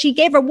comfort that she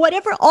gave her,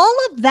 whatever, all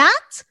of that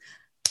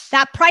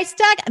price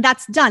tag,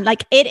 that's done.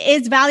 Like it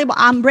is valuable.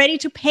 I'm ready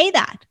to pay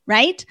that,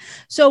 right?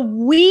 So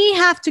we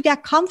have to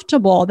get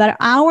comfortable that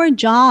our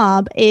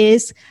job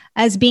is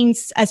as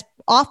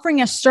offering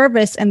a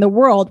service in the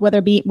world, whether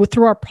it be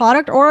through our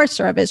product or our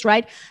service,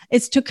 right?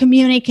 Is to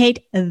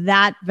communicate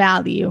that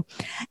value.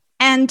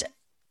 And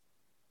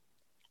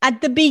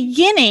at the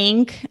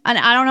beginning, and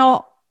I don't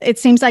know, it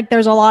seems like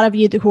there's a lot of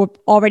you who are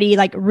already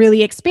like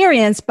really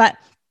experienced, but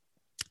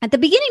at the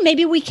beginning,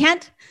 maybe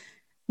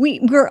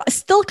we're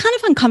still kind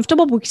of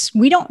uncomfortable because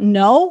we don't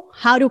know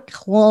how to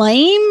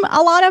claim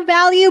a lot of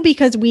value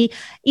because we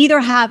either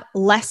have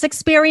less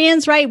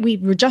experience, right?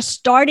 We're just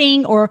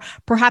starting, or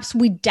perhaps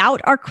we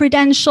doubt our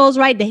credentials,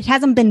 right? It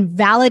hasn't been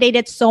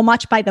validated so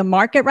much by the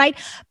market, right?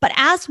 But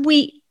as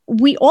we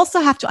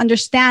also have to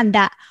understand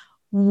that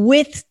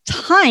with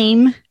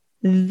time,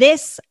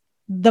 this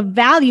the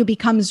value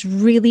becomes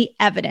really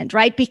evident,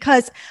 right?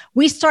 Because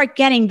we start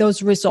getting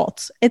those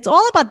results. It's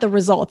all about the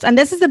results. And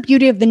this is the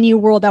beauty of the new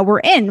world that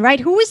we're in, right?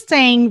 Who was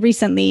saying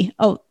recently,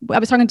 I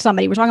was talking to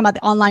somebody, we're talking about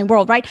the online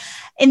world, right?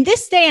 In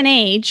this day and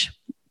age,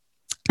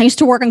 I used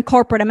to work in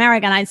corporate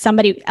America, and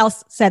somebody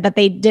else said that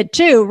they did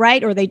too,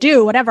 right? Or they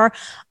do, whatever.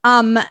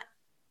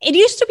 It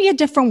used to be a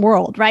different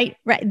world, right?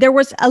 There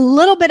was a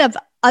little bit of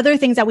other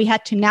things that we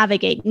had to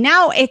navigate.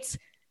 Now it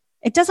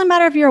doesn't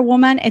matter if you're a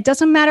woman. It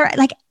doesn't matter.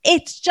 Like,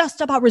 it's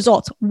just about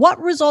results.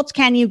 What results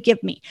can you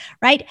give me,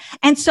 right?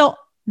 And so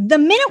the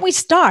minute we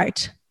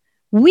start,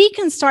 we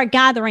can start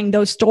gathering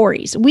those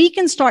stories. We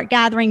can start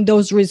gathering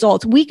those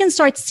results. We can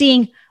start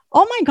seeing,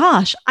 oh my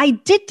gosh, I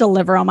did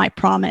deliver on my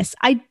promise.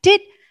 I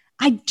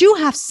do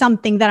have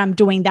something that I'm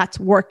doing that's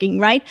working,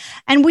 right?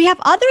 And we have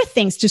other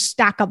things to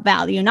stack up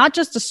value, not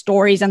just the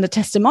stories and the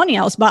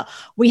testimonials, but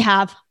we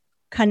have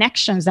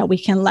connections that we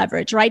can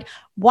leverage, right?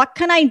 What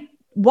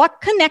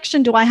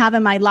connection do I have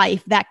in my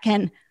life that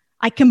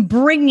I can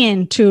bring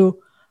into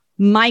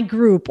my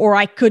group, or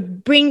I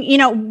could bring,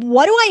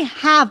 what do I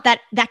have that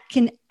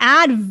can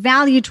add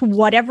value to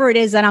whatever it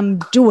is that I'm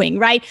doing,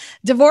 right?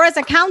 Devorah's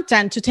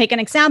accountant, to take an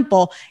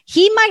example,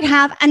 he might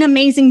have an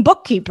amazing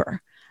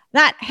bookkeeper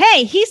that,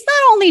 hey, he's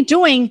not only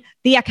doing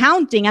the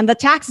accounting and the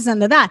taxes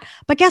and that,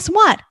 but guess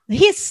what?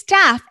 His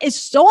staff is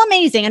so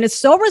amazing and is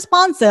so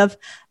responsive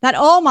that,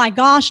 oh my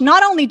gosh,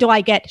 not only do I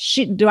get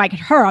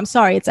her, I'm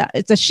sorry,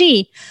 it's a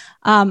she.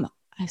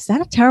 Is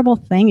that a terrible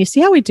thing? You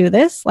see how we do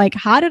this? Like,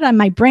 how did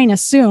my brain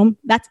assume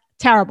that's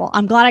terrible?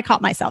 I'm glad I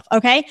caught myself.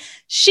 Okay.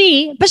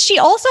 But she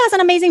also has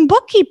an amazing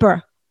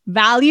bookkeeper.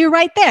 Value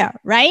right there,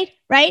 right?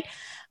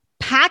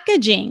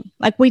 Packaging,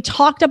 like we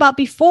talked about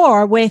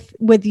before with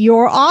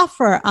your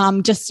offer,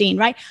 Justine,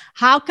 right?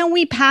 How can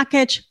we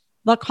package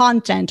the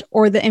content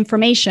or the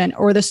information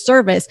or the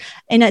service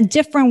in a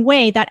different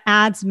way that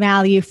adds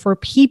value for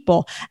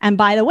people? And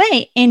by the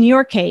way, in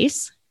your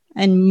case,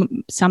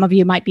 and some of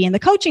you might be in the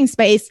coaching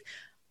space,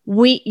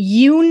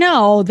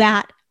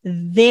 that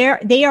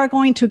they are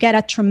going to get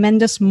a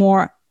tremendous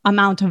more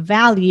amount of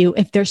value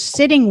if they're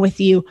sitting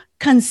with you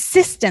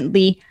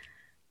consistently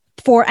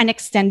for an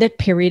extended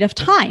period of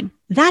time.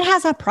 That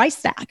has a price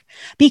tag,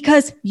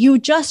 because you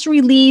just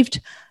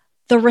relieved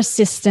the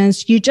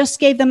resistance. You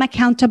just gave them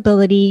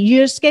accountability.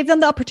 You just gave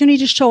them the opportunity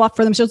to show up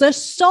for themselves. There's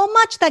so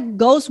much that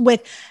goes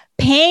with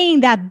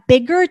paying that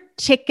bigger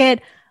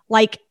ticket,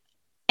 like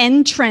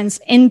entrance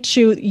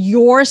into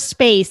your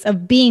space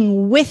of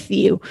being with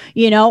you,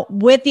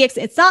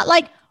 it's not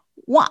like,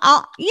 well,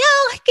 I'll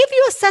give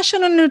you a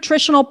session on a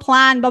nutritional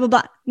plan, blah, blah,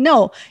 blah.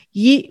 No,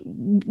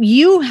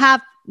 you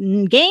have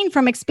gained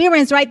from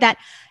experience, right? That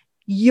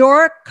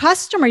your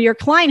customer, your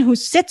client who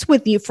sits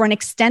with you for an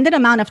extended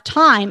amount of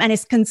time and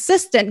is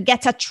consistent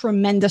gets a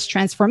tremendous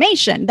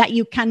transformation that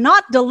you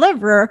cannot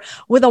deliver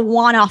with a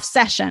one-off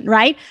session,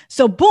 right?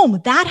 So boom,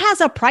 that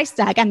has a price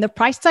tag. And the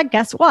price tag,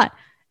 guess what?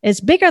 Is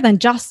bigger than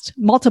just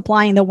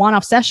multiplying the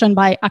one-off session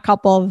by a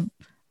couple of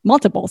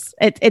multiples.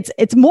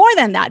 It's more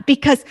than that,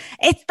 because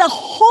it's the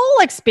whole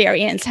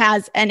experience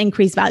has an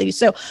increased value.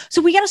 So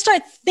we got to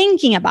start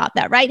thinking about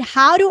that, right?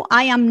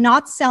 I am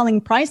not selling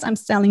price, I'm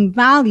selling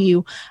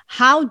value.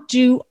 How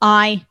do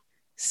I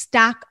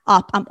stack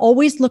up? I'm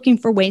always looking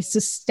for ways to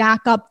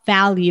stack up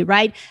value,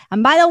 right?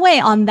 And by the way,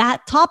 on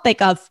that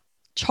topic of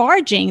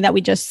charging that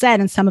we just said,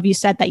 and some of you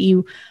said that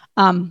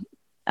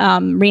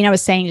Rena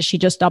was saying that she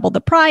just doubled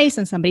the price,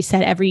 and somebody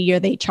said every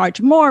year they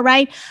charge more,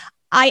 right?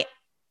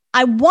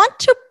 I want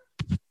to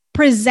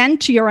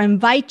present to you or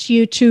invite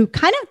you to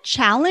kind of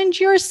challenge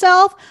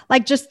yourself.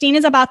 Like Justine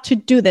is about to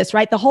do this,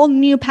 right? The whole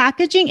new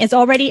packaging is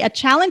already a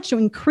challenge to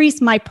increase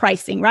my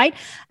pricing, right?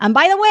 And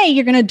by the way,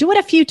 you're going to do it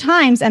a few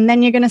times, and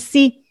then you're going to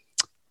see,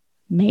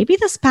 maybe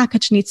this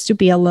package needs to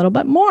be a little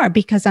bit more,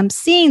 because I'm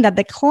seeing that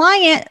the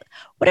client,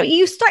 whatever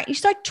you start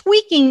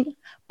tweaking,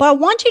 but I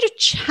want you to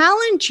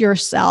challenge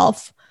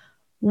yourself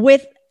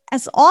with,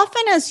 as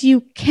often as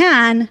you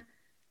can,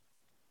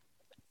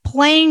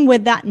 playing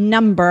with that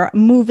number,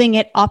 moving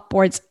it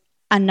upwards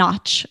a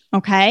notch,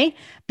 okay?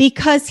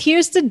 Because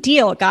here's the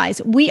deal,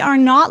 guys. We are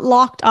not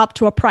locked up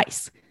to a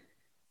price.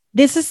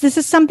 This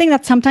is something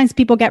that sometimes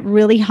people get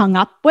really hung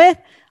up with.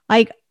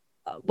 Like,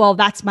 well,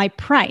 that's my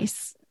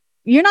price.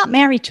 You're not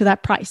married to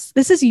that price.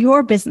 This is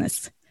your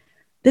business.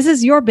 This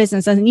is your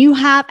business. And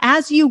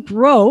as you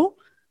grow,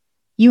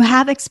 you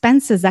have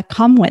expenses that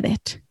come with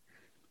it.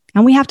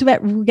 And we have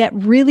to get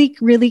really,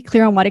 really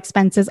clear on what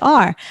expenses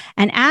are.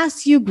 And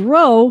as you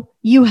grow,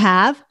 you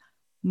have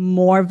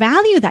more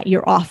value that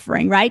you're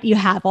offering, right? You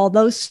have all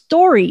those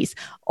stories,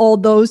 all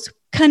those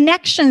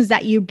connections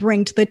that you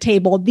bring to the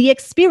table, the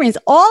experience,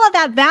 all of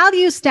that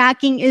value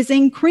stacking is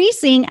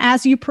increasing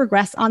as you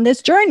progress on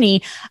this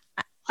journey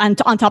on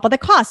top of the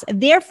cost.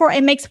 Therefore,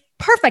 it makes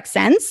perfect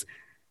sense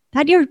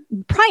that your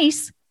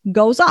price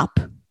goes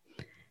up.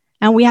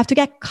 And we have to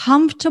get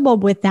comfortable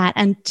with that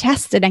and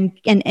test it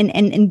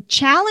and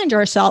challenge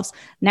ourselves.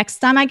 Next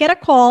time I get a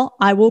call,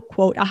 I will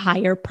quote a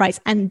higher price.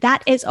 And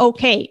that is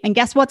okay. And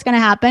guess what's going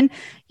to happen?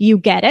 You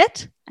get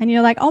it. And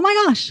you're like, oh my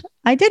gosh,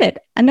 I did it.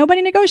 And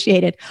nobody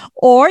negotiated.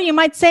 Or you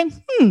might say,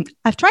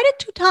 I've tried it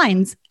 2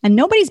 times and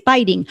nobody's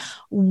biting.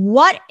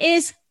 What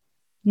is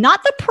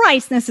not the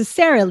price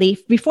necessarily?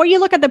 Before you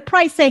look at the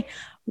price, say,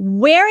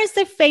 where is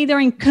the failure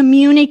in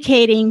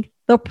communicating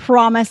the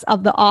promise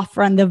of the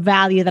offer and the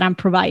value that I'm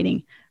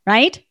providing,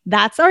 right?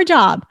 That's our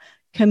job.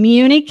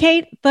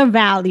 Communicate the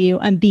value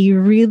and be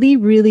really,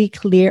 really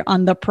clear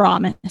on the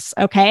promise,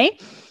 okay?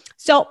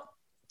 So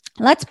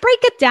let's break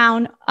it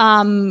down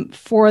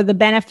for the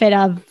benefit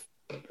of,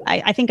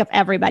 I think, of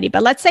everybody.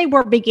 But let's say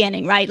we're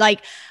beginning, right?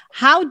 Like,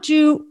 how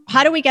do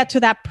we get to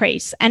that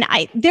price? And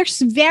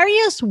there's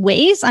various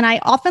ways, and I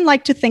often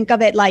like to think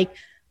of it like,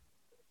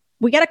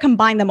 we got to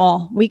combine them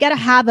all. We got to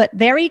have it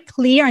very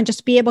clear and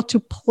just be able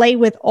to play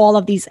with all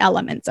of these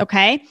elements,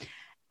 okay?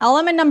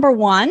 Element number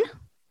 1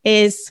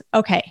 is,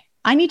 okay,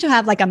 I need to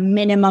have like a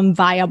minimum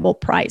viable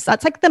price.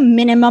 That's like the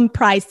minimum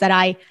price that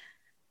I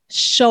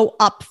show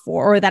up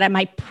for, or that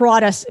my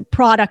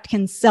product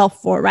can sell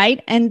for,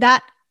 right? And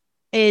that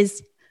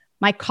is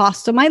my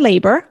cost of my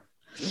labor,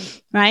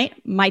 right?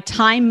 My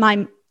time,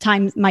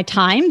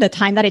 the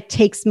time that it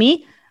takes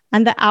me,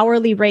 and the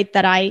hourly rate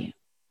that I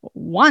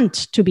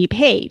want to be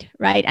paid,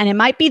 right? And it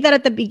might be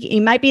that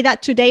it might be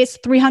that today is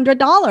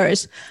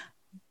 $300,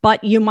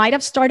 but you might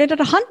have started at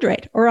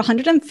 100 or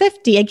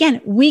 150.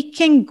 Again, we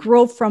can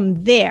grow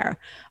from there,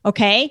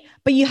 okay?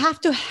 But you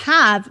have to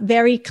have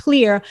very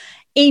clear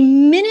a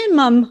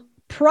minimum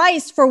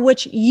price for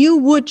which you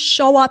would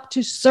show up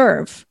to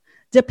serve,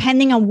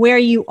 depending on where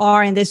you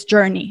are in this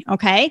journey,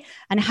 okay?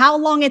 And how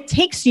long it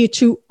takes you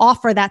to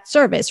offer that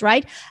service,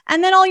 right?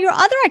 And then all your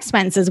other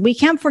expenses. We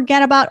can't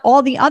forget about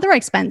all the other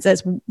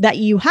expenses that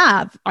you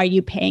have. Are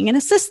you paying an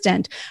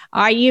assistant?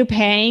 Are you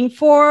paying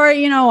for,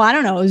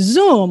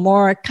 Zoom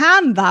or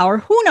Canva or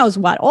who knows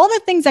what? All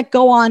the things that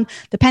go on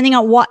depending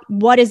on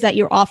what is that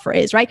your offer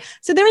is, right?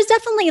 So there is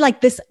definitely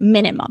like this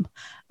minimum.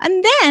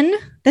 And then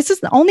this is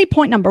the only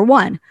point number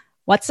 1.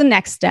 What's the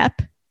next step?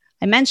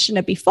 I mentioned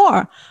it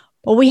before.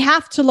 But we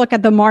have to look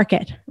at the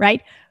market,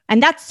 right?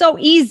 And that's so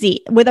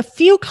easy. With a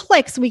few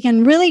clicks, we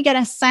can really get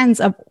a sense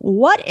of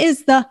what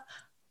is the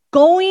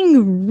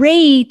going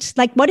rate,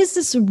 like what is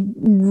this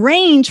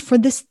range for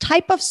this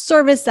type of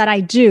service that I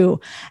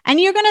do? And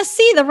you're going to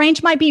see the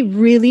range might be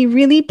really,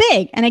 really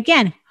big. And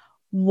again,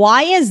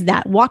 why is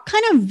that? What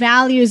kind of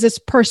value does this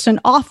person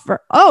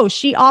offer? Oh,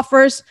 she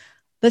offers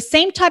the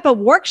same type of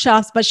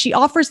workshops, but she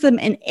offers them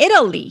in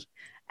Italy.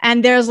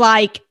 And there's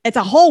it's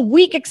a whole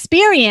week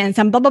experience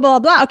and blah, blah, blah,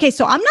 blah. Okay,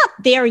 so I'm not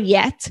there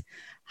yet.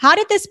 How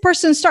did this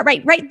person start?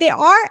 Right.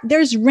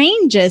 There's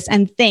ranges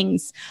and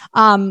things.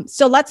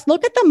 So let's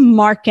look at the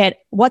market.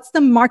 What's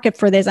the market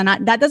for this? And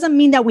that doesn't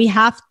mean that we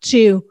have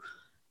to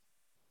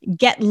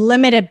get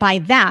limited by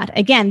that.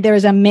 Again,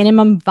 there's a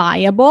minimum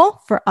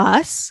viable for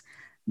us.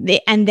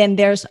 And then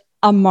there's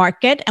a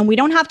market. And we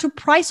don't have to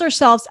price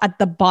ourselves at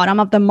the bottom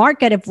of the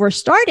market. If we're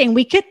starting,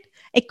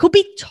 it could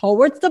be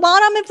towards the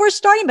bottom if we're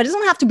starting, but it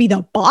doesn't have to be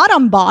the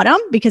bottom,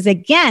 because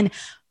again,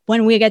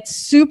 when we get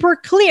super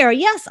clear,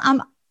 yes, I'm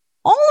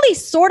only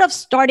sort of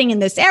starting in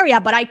this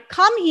area, but I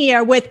come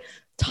here with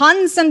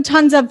tons and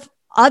tons of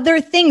other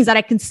things that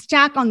I can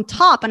stack on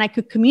top, and I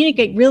could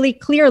communicate really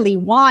clearly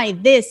why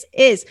this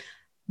is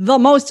the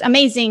most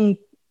amazing,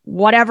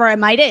 whatever it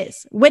might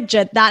is,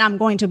 widget that I'm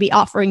going to be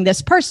offering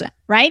this person,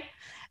 right?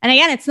 And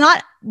again,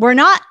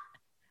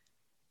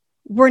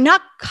 we're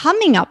not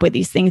coming up with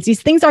these things.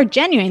 These things are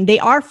genuine. They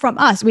are from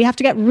us. We have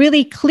to get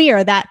really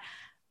clear that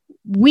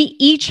we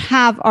each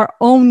have our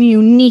own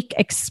unique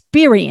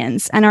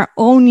experience and our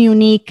own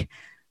unique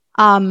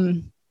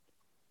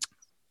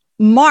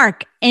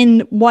mark in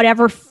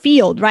whatever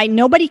field, right?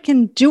 Nobody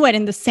can do it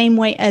in the same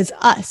way as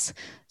us.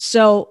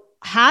 So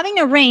having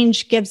a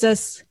range gives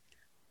us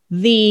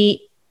the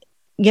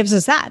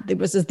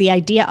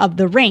idea of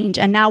the range.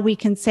 And now we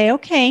can say,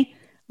 okay,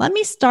 let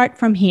me start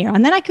from here.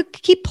 And then I could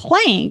keep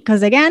playing,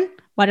 because again,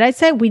 what did I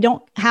say? We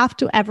don't have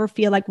to ever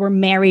feel like we're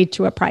married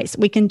to a price.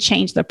 We can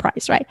change the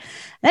price, right?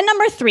 Then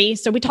number 3,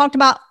 so we talked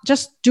about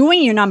just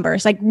doing your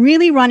numbers, like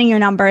really running your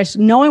numbers,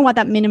 knowing what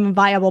that minimum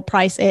viable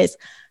price is,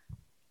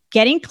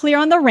 getting clear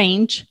on the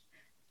range,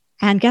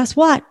 and guess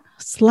what?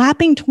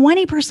 Slapping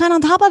 20% on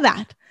top of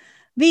that.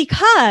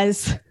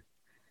 Because,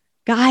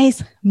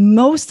 guys,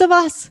 most of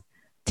us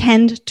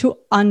tend to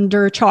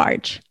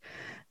undercharge.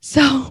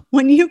 So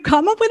when you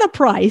come up with a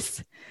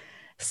price,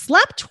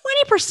 slap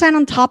 20%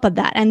 on top of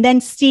that and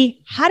then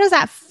see, how does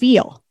that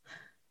feel?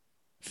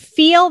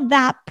 Feel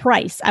that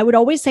price. I would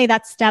always say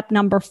that's step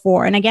number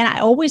 4. And again, I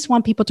always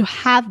want people to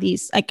have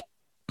these, like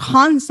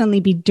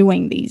constantly be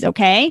doing these,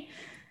 okay?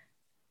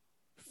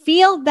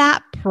 Feel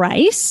that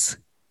price,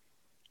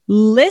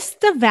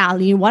 list the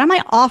value. What am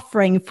I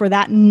offering for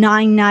that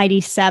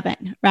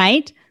 $9.97,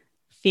 right?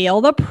 Feel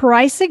the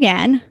price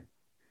again.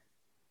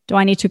 Do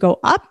I need to go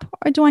up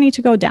or do I need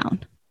to go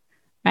down,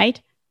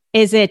 right?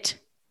 Is it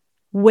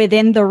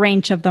within the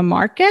range of the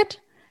market?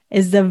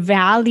 Is the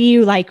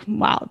value like,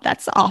 wow,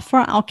 that's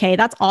offer. Okay,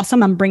 that's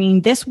awesome. I'm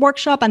bringing this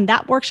workshop and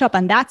that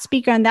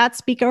speaker and that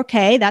speaker.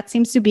 Okay, that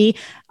seems to be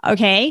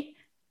okay.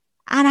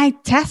 And I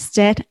test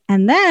it.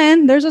 And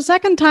then there's a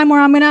second time where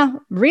I'm going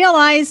to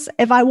realize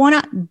if I want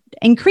to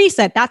increase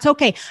it, that's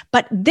okay.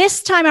 But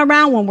this time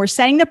around, when we're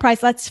setting the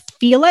price, let's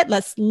feel it.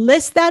 Let's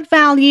list that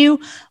value.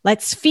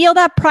 Let's feel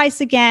that price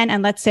again.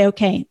 And let's say,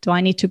 okay, do I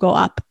need to go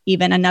up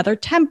even another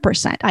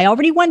 10%? I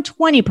already went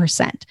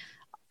 20%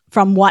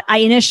 from what I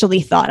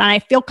initially thought, and I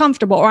feel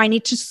comfortable, or I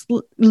need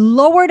to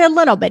lower it a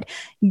little bit.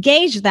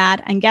 Gauge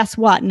that. And guess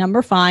what?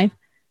 Number 5,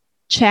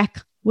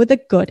 check with a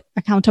good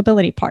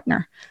accountability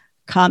partner.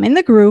 Come in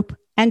the group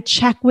and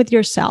check with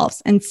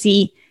yourselves and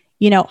see,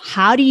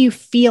 how do you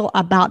feel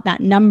about that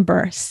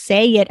number?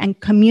 Say it and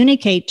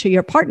communicate to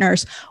your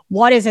partners.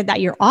 What is it that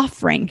you're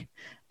offering?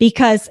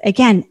 Because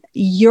again,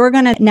 you're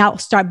going to now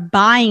start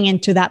buying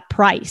into that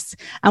price.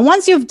 And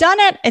once you've done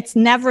it, it's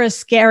never as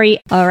scary.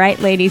 All right,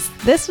 ladies,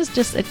 this was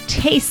just a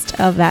taste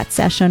of that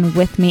session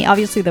with me.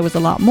 Obviously, there was a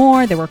lot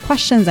more. There were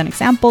questions and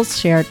examples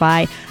shared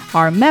by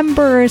our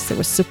members. There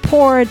was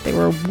support. There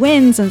were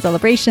wins and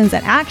celebrations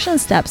and action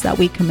steps that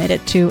we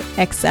committed to,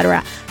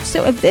 etc.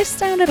 So if this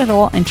sounded at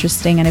all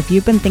interesting, and if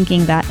you've been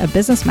thinking that a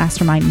business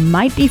mastermind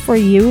might be for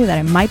you,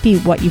 that it might be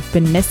what you've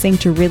been missing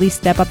to really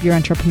step up your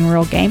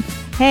entrepreneurial game,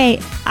 hey,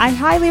 I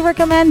highly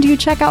recommend you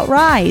check out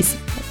Rise.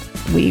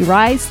 We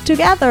rise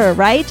together,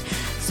 right?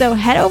 So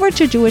head over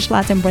to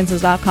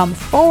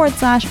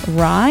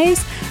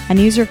jewishlatinprincess.com/rise and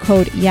use your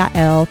code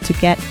YAEL to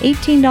get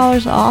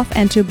 $18 off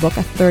and to book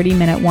a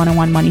 30-minute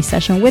one-on-one money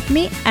session with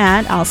me.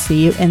 And I'll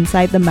see you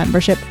inside the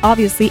membership,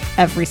 obviously,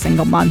 every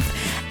single month.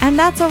 And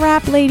that's a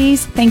wrap,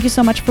 ladies. Thank you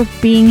so much for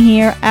being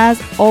here.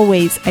 As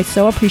always, I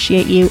so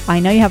appreciate you. I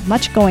know you have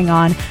much going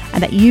on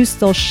and that you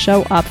still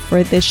show up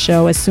for this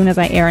show as soon as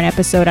I air an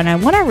episode. And I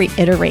want to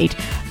reiterate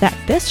that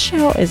this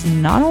show is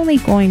not only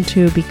going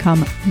to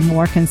become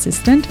more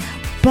consistent,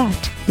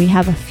 but we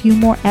have a few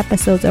more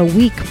episodes a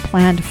week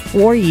planned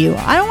for you.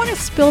 I don't want to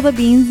spill the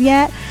beans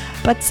yet,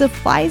 but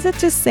suffice it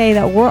to say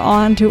that we're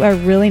on to a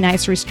really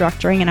nice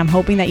restructuring, and I'm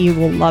hoping that you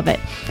will love it.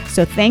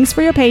 So thanks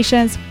for your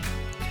patience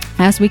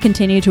as we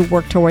continue to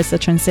work towards the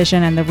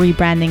transition and the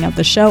rebranding of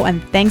the show.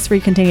 And thanks for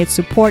your continued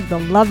support, the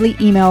lovely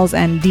emails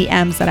and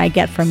DMs that I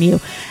get from you.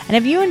 And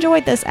if you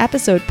enjoyed this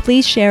episode,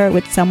 please share it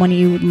with someone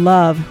you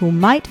love who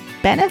might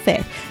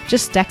benefit.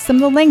 Just text them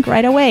the link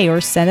right away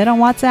or send it on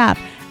WhatsApp.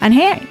 And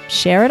hey,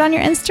 share it on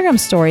your Instagram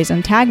stories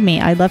and tag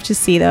me. I'd love to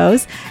see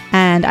those.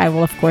 And I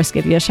will, of course,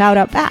 give you a shout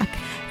out back.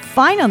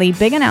 Finally,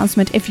 big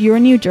announcement. If you're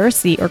in New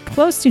Jersey or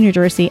close to New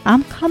Jersey,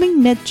 I'm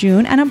coming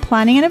mid-June and I'm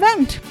planning an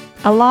event.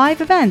 A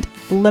live event,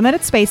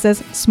 limited spaces,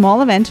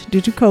 small event due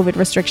to COVID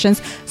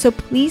restrictions. So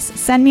please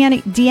send me a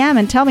DM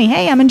and tell me,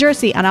 hey, I'm in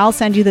Jersey, and I'll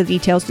send you the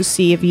details to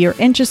see if you're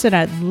interested.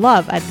 I'd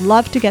love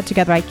to get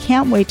together. I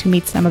can't wait to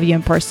meet some of you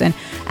in person.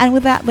 And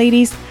with that,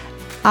 ladies,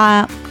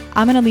 I'm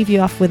going to leave you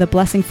off with a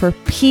blessing for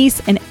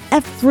peace in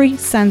every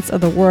sense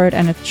of the word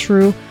and a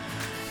true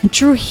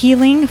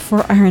healing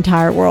for our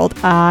entire world.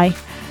 I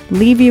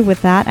leave you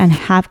with that and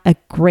have a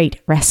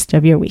great rest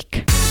of your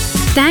week.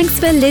 Thanks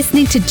for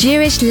listening to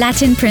Jewish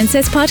Latin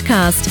Princess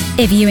Podcast.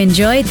 If you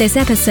enjoyed this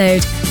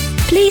episode,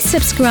 please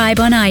subscribe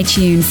on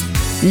iTunes,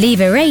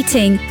 leave a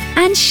rating,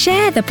 and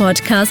share the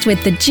podcast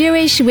with the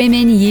Jewish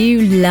women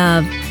you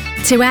love.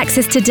 To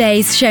access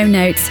today's show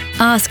notes,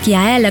 ask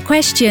Yael a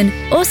question,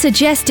 or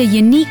suggest a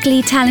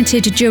uniquely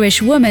talented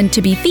Jewish woman to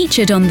be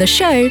featured on the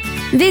show,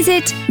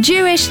 visit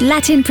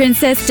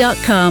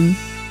jewishlatinprincess.com.